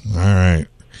 So, all right.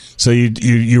 So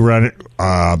you run it.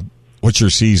 What's your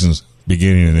season's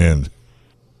beginning and end?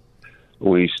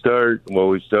 We started,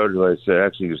 like I said,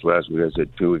 actually just last week. I said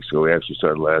 2 weeks ago. We actually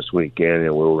started last weekend,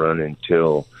 and we'll run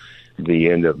until the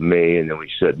end of May, and then we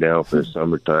shut down for the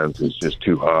summertime because it's just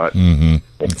too hot. Mm-hmm.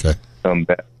 Okay. Come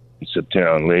back in September,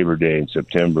 on Labor Day in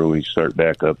September, we start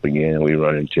back up again, and we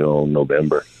run until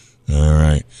November. All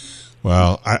right.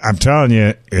 Well, I'm telling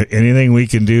you, anything we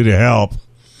can do to help.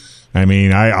 I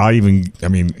mean,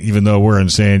 even though we're in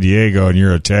San Diego and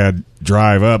you're a tad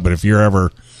drive up, but if you're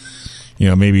ever,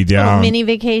 maybe down a mini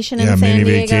vacation in San mini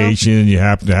Diego. vacation, you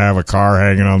happen to have a car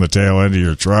hanging on the tail end of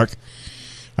your truck.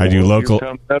 I do local.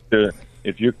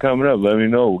 If you're coming up, let me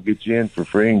know. We'll get you in for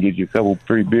free and get you a couple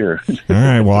free beers. All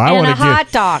right. Well, I want to get a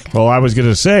hot dog. Well, I was going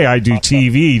to say I do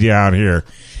TV down here,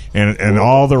 and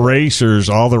all the racers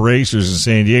in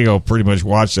San Diego pretty much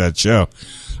watch that show.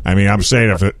 I mean, I'm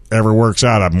saying if it ever works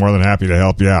out, I'm more than happy to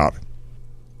help you out.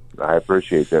 I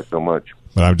appreciate that so much.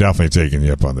 But I'm definitely taking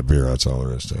you up on the beer. That's all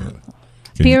there is to it.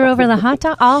 Beer over the hot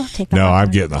dog? I'll take the hot dog. No,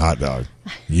 I'm getting the hot dog.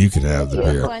 You can have the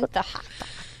beer. I want the hot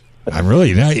dog.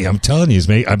 I'm telling you,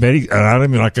 I bet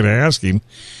I'm not going to ask him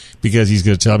because he's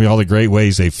going to tell me all the great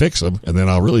ways they fix them, and then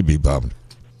I'll really be bummed.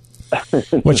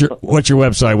 What's your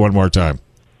website one more time?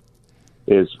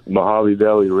 It's Mojave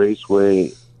Valley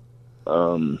Raceway.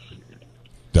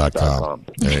 .com.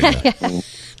 There you go.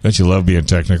 Don't you love being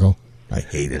technical? I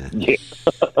hate it. Yeah.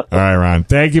 All right, Ron.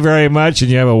 Thank you very much,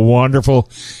 and you have a wonderful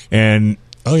you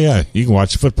can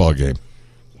watch the football game.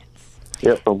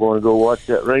 Yep, I'm going to go watch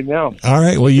that right now. All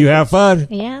right. Well, you have fun.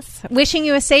 Yes. Wishing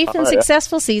you a safe and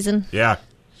successful season. Yeah.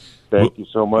 Thank you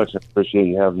so much. I appreciate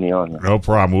you having me on here. No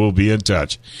problem. We'll be in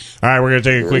touch. All right, we're going to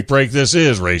take a quick break. This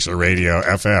is Racer Radio,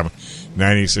 FM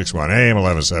 96.1, AM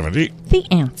 1170.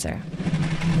 The Answer.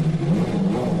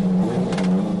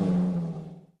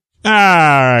 All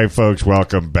right, folks,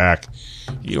 welcome back.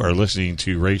 You are listening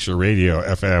to Racer Radio,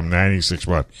 FM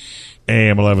 96.1,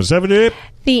 AM 1170.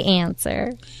 The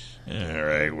Answer. All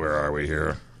right, where are we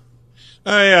here?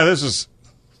 Oh, yeah, this is,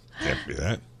 can't be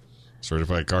that.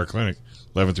 Certified Car Clinic,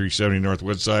 11370 North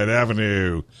Woodside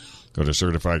Avenue. Go to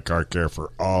Certified Car Care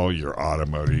for all your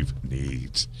automotive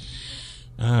needs.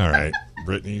 All right,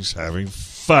 Brittany's having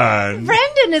fun.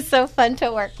 Brendan is so fun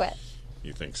to work with.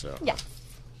 You think so? Yeah.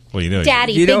 Well,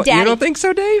 Daddy, you Big Daddy. You don't think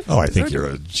so, Dave? Oh, I think you're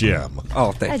a gem.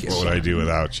 Oh, thank you. What would I do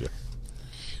without you?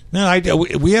 No,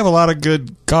 we have a lot of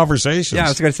good conversations. Yeah, I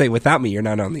was going to say, without me, you're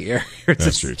not on the air. You're That's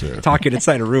just true, too. talking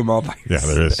inside a room all by yourself.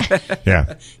 Yeah, there is.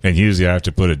 Yeah, and usually I have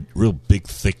to put a real big,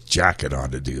 thick jacket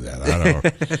on to do that.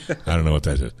 I don't know what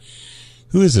that is.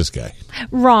 Who is this guy?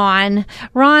 Ron.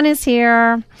 Ron is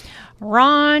here.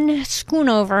 Ron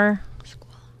Schoonover.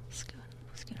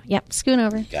 Yep,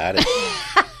 Schoonover. Got it.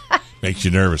 Makes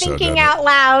you nervous, though, Thinking doesn't out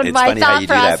loud, It's my funny how thought you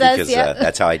do that process. because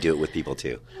that's how I do it with people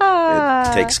too.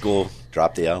 Take school,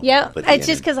 drop the L. Yeah, put the it's N just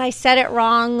in. because I said it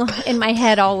wrong in my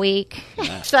head all week.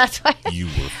 So that's why. You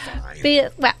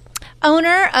were fine.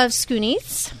 Owner of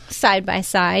Scoonies, Side by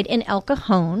Side in El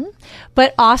Cajon,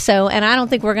 but also, and I don't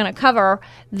think we're going to cover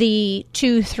the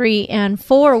 2, 3, and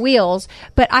 4 wheels,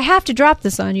 but I have to drop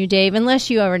this on you, Dave,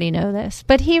 unless you already know this.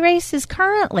 But he races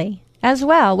currently as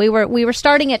well. We were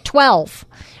starting at 12.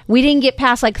 We didn't get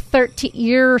past like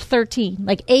year 13,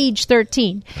 like age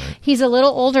 13. He's a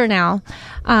little older now.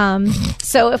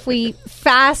 So if we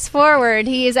fast forward,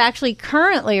 he is actually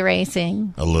currently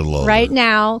racing a little older right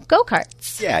now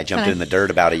go-karts. Yeah, I jumped in the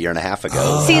dirt about a year and a half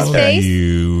ago. See his face?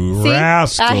 You See?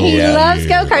 rascal. He loves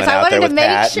go-karts. Went I out there wanted to with make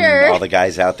Pat sure. and all the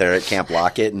guys out there at Camp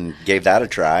Lockett and gave that a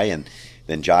try. And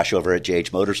then Josh over at JH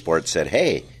Motorsports said,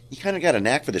 hey, you kind of got a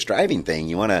knack for this driving thing.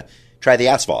 You want to try the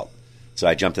asphalt? So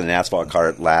I jumped in an asphalt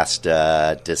cart last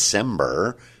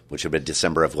December, which would have been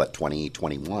December of,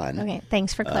 2021. Okay,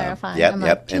 thanks for clarifying. Yep, I'm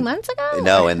yep. like 2 months ago?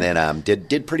 No, and then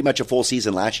did pretty much a full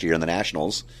season last year in the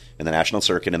Nationals, in the National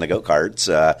Circuit in the go-karts.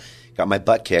 Got my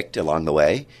butt kicked along the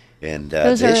way. And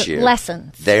Those this are year,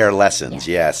 lessons. They are lessons,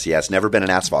 yes. Never been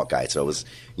an asphalt guy. So it was,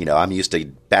 I'm used to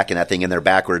backing that thing in there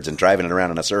backwards and driving it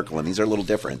around in a circle, and these are a little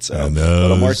different. So a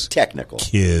little more technical.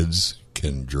 Kids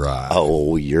can drive.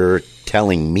 Oh, you're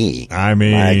telling me. I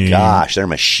mean, my gosh, they're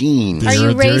machines. Are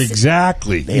you racing?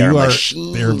 Exactly. They are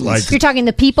machines. They're like, You're talking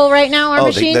the people right now are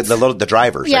machines? The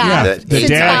drivers. Yeah. The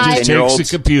dad just takes takes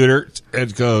the computer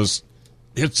and goes,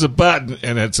 hits the button,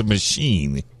 and it's a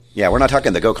machine. Yeah, we're not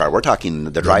talking the go-kart. We're talking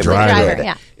the driver. Driver,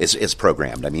 yeah. Is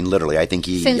programmed. I mean, literally, I think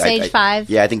he... Since age 5?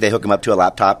 Yeah, I think they hook him up to a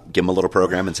laptop, give him a little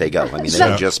program, and say go. I mean,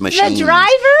 they're just machines. The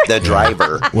driver? The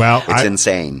driver. Well, it's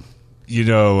insane. You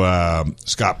know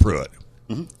Scott Pruitt.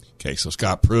 Mm-hmm. Okay, so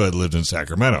Scott Pruitt lived in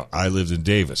Sacramento. I lived in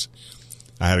Davis.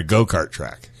 I had a go-kart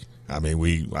track. I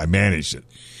mean, I managed it.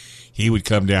 he would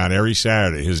come down every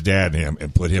Saturday, his dad and him,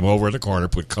 and put him over in the corner,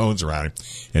 put cones around him,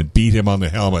 and beat him on the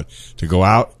helmet to go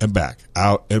out and back,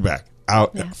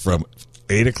 from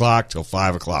 8 o'clock till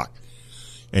 5 o'clock.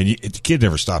 And the kid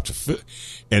never stopped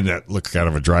and that looked kind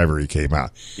of a driver he came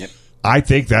out. Yep. I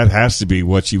think that has to be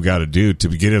what you got to do to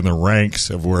get in the ranks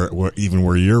of where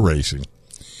you're racing.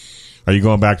 Are you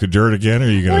going back to dirt again, or are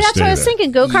you going to stay that's what I was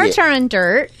thinking. Go-karts are on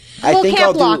dirt. I think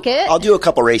I'll do a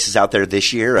couple races out there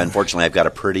this year. Unfortunately, I've got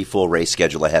a pretty full race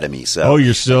schedule ahead of me. So,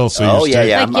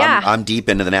 I'm deep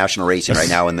into the national racing right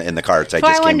now in the karts. I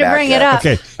just came back. Bring it up.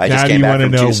 Okay, I now just do came you back want to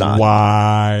from know Tucson.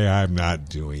 why I'm not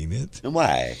doing it?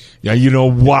 Why? Yeah, you know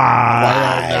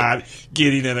why I'm not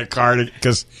getting in a kart,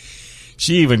 because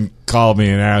she even called me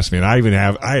and asked me, and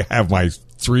I have my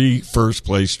 3 first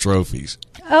place trophies.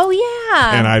 Oh,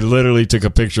 yeah. And I literally took a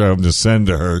picture of them to send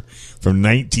to her from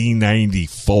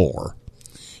 1994.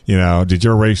 You know, did you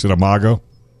ever race at Imago?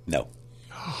 No.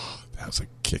 Oh, that was a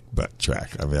kick butt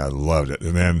track. I mean, I loved it.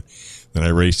 And then I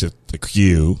raced at the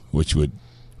Q, which would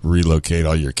relocate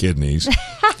all your kidneys.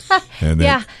 And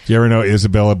then, do you ever know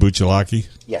Isabella Bucciolacchi?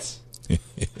 Yes.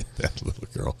 That little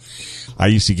girl. I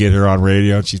used to get her on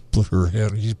radio, and she'd put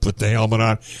the helmet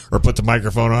on or put the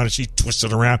microphone on, and she'd twist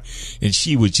it around, and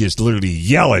she would just literally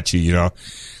yell at you, you know.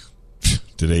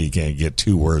 Today you can't get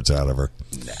 2 words out of her.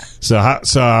 Nah.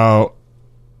 So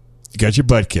you got your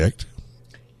butt kicked.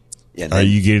 Are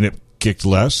you getting it kicked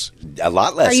less? A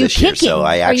lot less Are you this year. kicking? So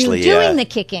I actually Are you doing the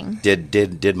kicking?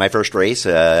 Did my first race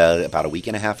about a week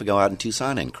and a half ago out in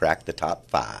Tucson and cracked the top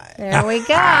 5. There we go.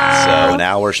 So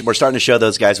now we're starting to show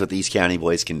those guys what the East County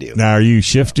boys can do. Now, are you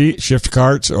shift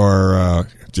karts or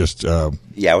just?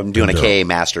 Yeah, I'm doing a KA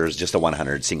Masters, just a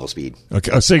 100 single speed.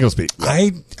 Okay, a single speed.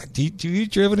 Yeah. Do you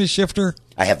driven a shifter?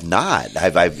 I have not.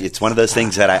 It's one of those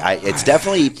things that it's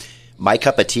definitely my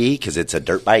cup of tea, because it's a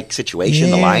dirt bike situation.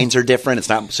 Yeah. The lines are different. It's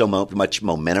not so much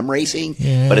momentum racing.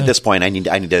 Yeah. But at this point, I need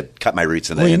to cut my roots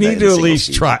in the. Well, you need to at least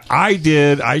speed. try. I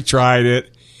did. I tried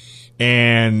it,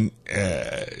 and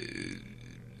I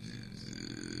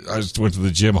just went to the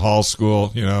Jim Hall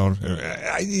school. You know,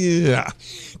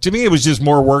 to me, it was just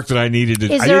more work that I needed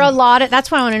to. Is there a lot of? That's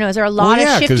what I want to know. Is there a lot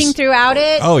of shifting throughout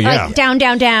it? Oh yeah, like down, and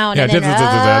then down.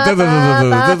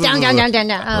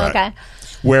 Oh, okay.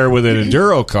 Where with an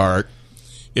enduro kart,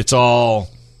 it's all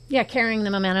carrying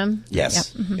the momentum.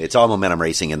 Yes, Yep. Mm-hmm. It's all momentum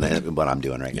racing in what I'm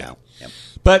doing right now. Yep.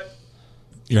 But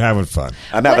you're having fun.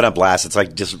 I'm having a blast. It's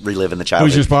like just reliving the childhood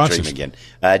Who's your sponsors? dream again.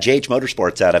 JH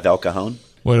Motorsports out of El Cajon.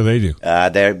 What do they do?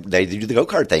 They do the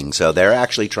go-kart thing. So they're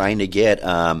actually trying to get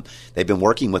they've been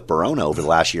working with Barona over the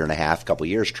last year and a half, couple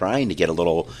years, trying to get a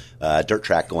little dirt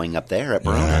track going up there at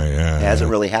Barona. It hasn't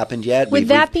really happened yet. Would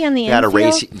that be on the infield? Had a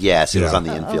race. Yes, it was on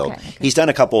the infield. Okay. He's done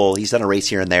a race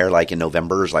here and there, like in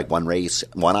November's, like one race,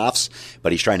 one-offs,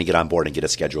 but he's trying to get on board and get a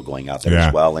schedule going out there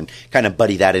as well, and kind of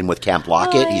buddy that in with Camp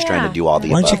Lockett. He's trying to do all the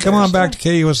Why don't you above come there, on back to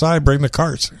KUSI, bring the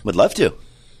karts? Would love to.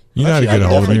 You know how to get a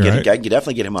hold of me, right? I can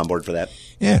definitely get him on board for that.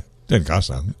 Yeah. Doesn't cost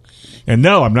nothing. And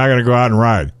no, I'm not going to go out and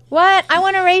ride. What? I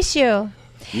want to race you.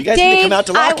 You guys Dave, need to come out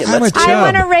to Lockett. I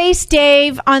want to race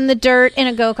Dave on the dirt in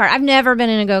a go-kart. I've never been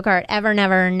in a go-kart. Ever,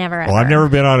 never, ever. Well, I've never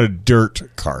been on a dirt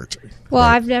kart. Well,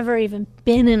 I've never even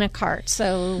been in a kart,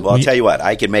 so... Well, I'll tell you what.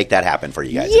 I can make that happen for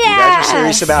you guys. If you guys are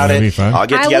serious about That'd it, be fun. I'll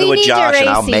get together with Josh and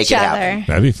I'll make it other. happen.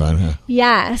 That'd be fun, huh?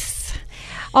 Yes.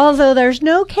 Although there's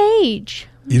no cage.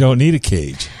 You don't need a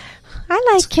cage.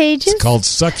 I like cages. It's called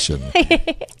suction.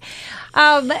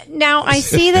 Now, I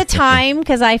see the time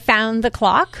because I found the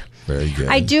clock. Very good.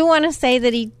 I do want to say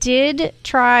that he did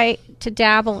try to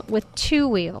dabble with 2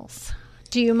 wheels.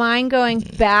 Do you mind going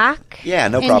back? Yeah,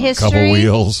 no in problem. History? Couple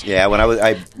wheels. Yeah, when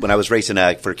I was racing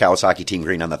for Kawasaki Team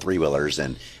Green on the 3-wheelers,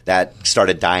 and that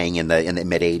started dying in the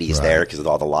mid '80s there because of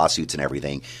all the lawsuits and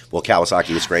everything. Well,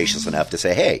 Kawasaki was gracious enough to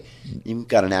say, "Hey, you've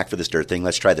got a knack for this dirt thing.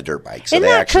 Let's try the dirt bike." So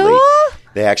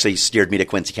they actually steered me to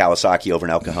Quincy Kawasaki over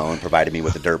in El Cajon, provided me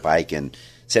with a dirt bike, and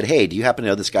said, "Hey, do you happen to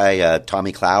know this guy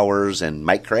Tommy Clowers and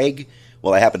Mike Craig?"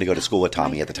 Well, I happened to go to school with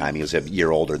Tommy at the time. He was a year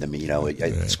older than me,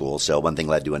 at school. So one thing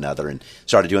led to another, and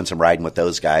started doing some riding with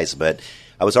those guys. But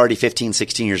I was already 15,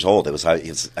 16 years old. It was I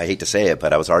hate to say it,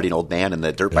 but I was already an old man in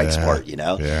the dirt bike sport,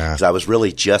 because I was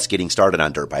really just getting started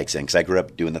on dirt bikes, because I grew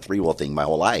up doing the 3-wheel thing my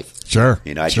whole life. Sure.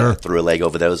 I threw a leg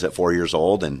over those at 4 years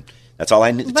old, and That's all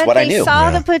I knew. It's But what I they knew. saw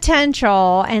the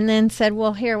potential and then said,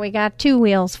 well, here, we got 2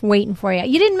 wheels waiting for you.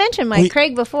 You didn't mention Mike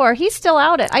Craig before. He's still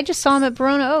out it. I just saw him at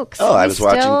Verona Oaks. Oh, I He's was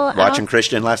still watching out.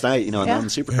 Christian last night, on the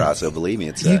Supercross, so believe me.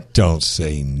 It's You don't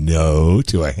say no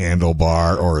to a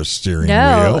handlebar or a steering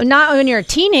No, wheel. not when you're a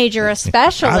teenager,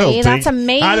 especially. That's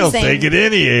amazing. I don't think at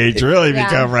any age, really, if Yeah.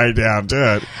 you come right down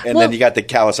to it. And then you got the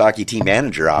Kawasaki team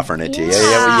manager offering it to you.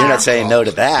 You're not saying no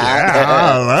to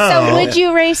that. So would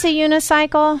you race a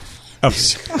unicycle?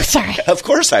 Sorry. Of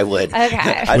course I would.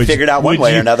 Okay. I figured out one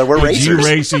way or another. We're racers. Would you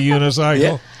race a unicycle?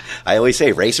 Yeah. I always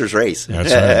say racers race.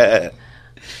 That's right.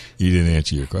 You didn't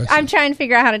answer your question. I'm trying to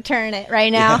figure out how to turn it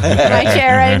right now. My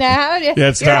chair right now.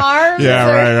 It's Your not, arms. yeah,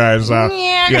 are- right. It's not,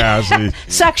 Yeah. see,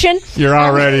 Suction. you're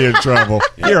already in trouble.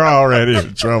 You're already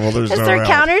in trouble. There's Is no there help.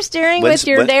 counter steering with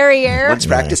your derriere? When's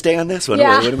practice day on this? When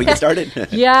do we get started?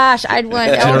 Gosh, I'd want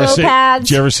Did you ever elbow see- pads.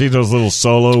 Did you ever see those little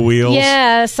solo wheels?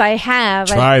 Yes, I have.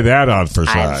 Try that on for I've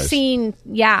size. seen.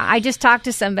 Yeah, I just talked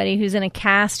to somebody who's in a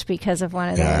cast because of one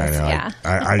of those. Yeah,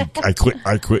 I know.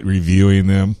 I quit reviewing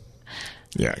them.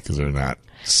 Yeah, because they're not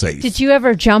safe. Did you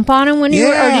ever jump on them when you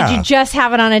were, or Yeah. did you just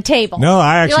have it on a table? No,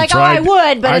 I actually You're like, tried. oh,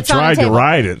 I would, but I it's on a tried to table.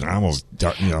 ride it, and I almost,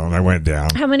 and I went down.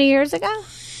 How many years ago?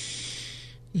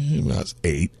 About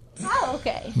 8. Oh,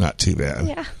 okay. Not too bad.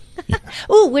 Yeah.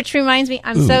 Ooh, which reminds me,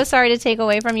 I'm so sorry to take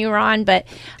away from you, Ron, but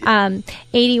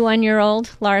 81-year-old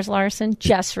Lars Larson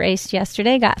just raced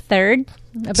yesterday, got third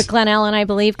up at Glen Ellen, I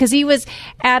believe, because he was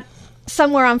at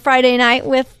somewhere on Friday night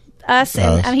with us,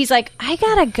 and he's like, I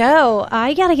gotta go.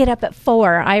 I gotta get up at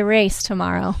 4. I race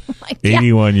tomorrow. I'm like,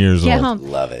 81 years get old.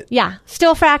 home. Love it. Yeah,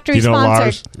 still factory You know sponsored.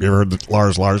 Lars? You ever heard of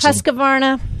Lars Larson?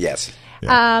 Husqvarna. Yes.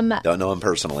 Don't know him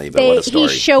personally, but what a story.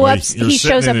 He show up. You're he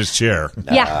sitting shows in up. his chair.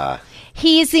 Yeah.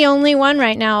 He's the only one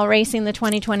right now racing the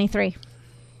 2023.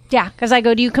 Yeah, because I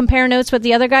go, do you compare notes with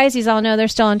the other guys? He's all, no, they're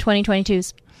still on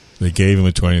 2022s. They gave him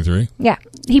a 23. Yeah,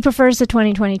 he prefers the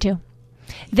 2022.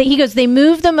 He goes, they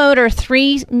moved the motor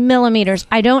 3 millimeters.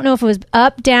 I don't know if it was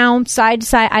up, down, side to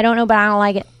side. I don't know, but I don't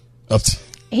like it.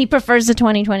 He prefers the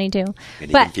 2022. And he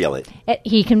but can feel it.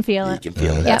 He can feel it. He can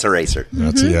feel it. That's a racer.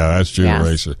 That's true, Yeah. a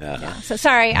racer. Yeah. So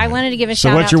sorry, I wanted to give a So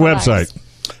shout out. what's your to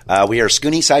website? We are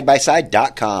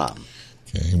ScooneySideBySide.com.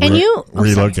 Okay. And you-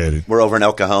 relocated. We're over in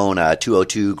El Cajon,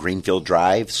 202 Greenfield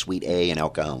Drive, Suite A in El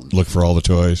Cajon. Look for all the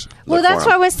toys. Well, Look for that's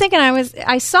 'em. what I was thinking.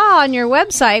 I saw on your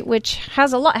website, which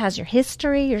has a lot, has your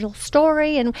history, your little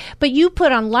story, but you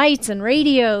put on lights and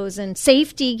radios and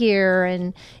safety gear,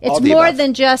 and it's All the more above.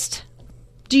 than just.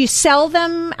 Do you sell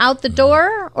them out the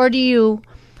door, or do you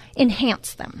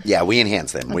enhance them? Yeah, we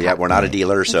enhance them. Okay. We're not a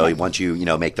dealer, so once you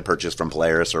make the purchase from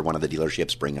Polaris or one of the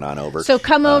dealerships, bring it on over. So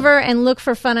come over and look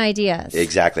for fun ideas.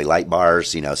 Exactly. Light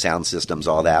bars, sound systems,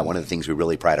 all that. One of the things we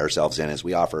really pride ourselves in is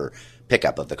we offer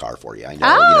pickup of the car for you. I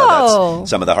know, that's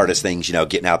some of the hardest things,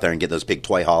 getting out there and get those big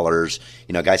toy haulers.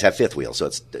 Guys have fifth wheels, so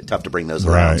it's tough to bring those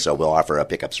around. Right. So we'll offer a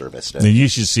pickup service. Then you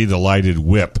should see the lighted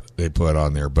whip they put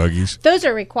on their buggies. Those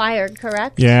are required,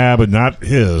 correct? Yeah, but not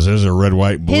his. His are red,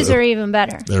 white, blue. His are even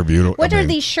better. They're beautiful. What are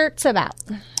these shirts about?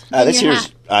 This your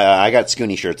here's I got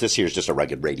Scooney shirts. This here's just a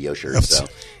rugged radio shirt. So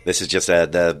this is just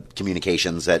the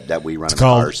communications that we run in It's the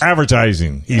called cars.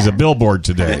 advertising. He's a billboard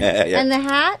today. Yeah. And the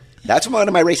hat? That's one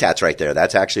of my race hats right there.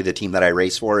 That's actually the team that I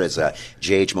race for is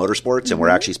JH Motorsports, and we're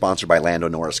actually sponsored by Lando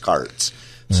Norris Karts.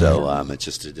 So it's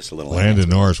just a little Landon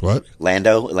Norris, what?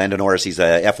 Lando Norris. He's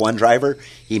a F1 driver.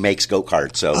 He makes go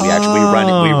karts. So we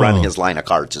run his line of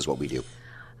karts is what we do.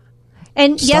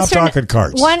 And Stop talking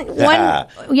carts. One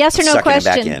yes or no Sucking it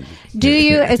back question. in. Do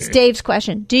you? It's Dave's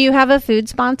question. Do you have a food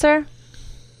sponsor?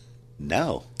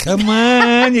 No. Come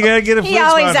on, you got to get a food He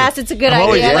always sponsor. asks. It's a good I'm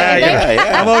always idea. bragging.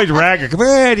 Yeah. I'm always bragging. Come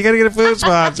on, you got to get a food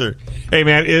sponsor. Hey,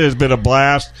 man, it has been a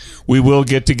blast. We will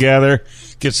get together,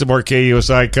 get some more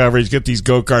KUSI coverage, get these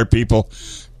go-kart people,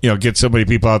 get so many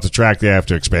people out the track they have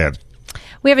to expand.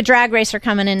 We have a drag racer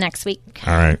coming in next week.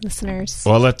 All right. Listeners.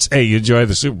 Well, you enjoy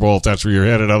the Super Bowl if that's where you're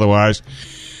headed. Otherwise,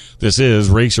 this is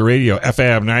Racer Radio,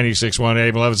 FM 96.1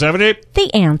 AM 1170.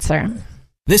 The answer.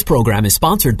 This program is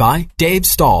sponsored by Dave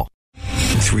Stahl.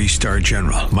 3-star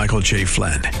General Michael J.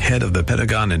 Flynn, head of the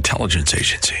Pentagon Intelligence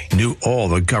Agency, knew all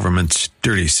the government's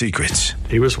dirty secrets.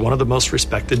 He was one of the most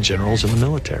respected generals in the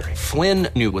military. Flynn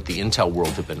knew what the intel world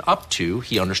had been up to.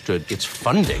 He understood its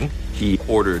funding. He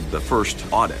ordered the first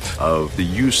audit of the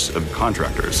use of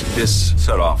contractors. This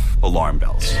set off alarm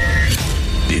bells.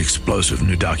 The explosive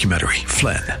new documentary,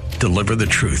 Flynn, Deliver the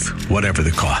Truth, Whatever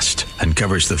the Cost,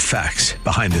 uncovers the facts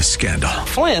behind this scandal.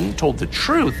 Flynn told the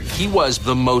truth. He was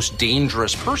the most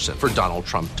dangerous person for Donald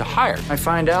Trump to hire. I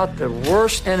find out the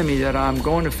worst enemy that I'm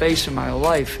going to face in my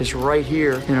life is right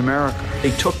here in America.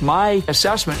 They took my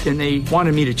assessment and they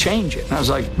wanted me to change it. And I was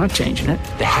like, I'm not changing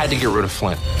it. They had to get rid of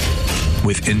Flynn.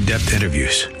 With in-depth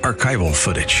interviews, archival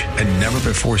footage, and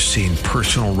never-before-seen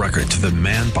personal records of the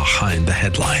man behind the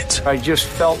headlines. I just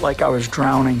felt like I was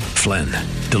drowning. Flynn,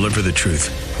 Deliver the Truth,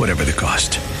 Whatever the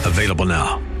Cost. Available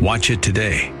now. Watch it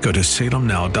today. Go to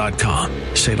salemnow.com.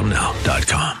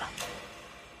 salemnow.com.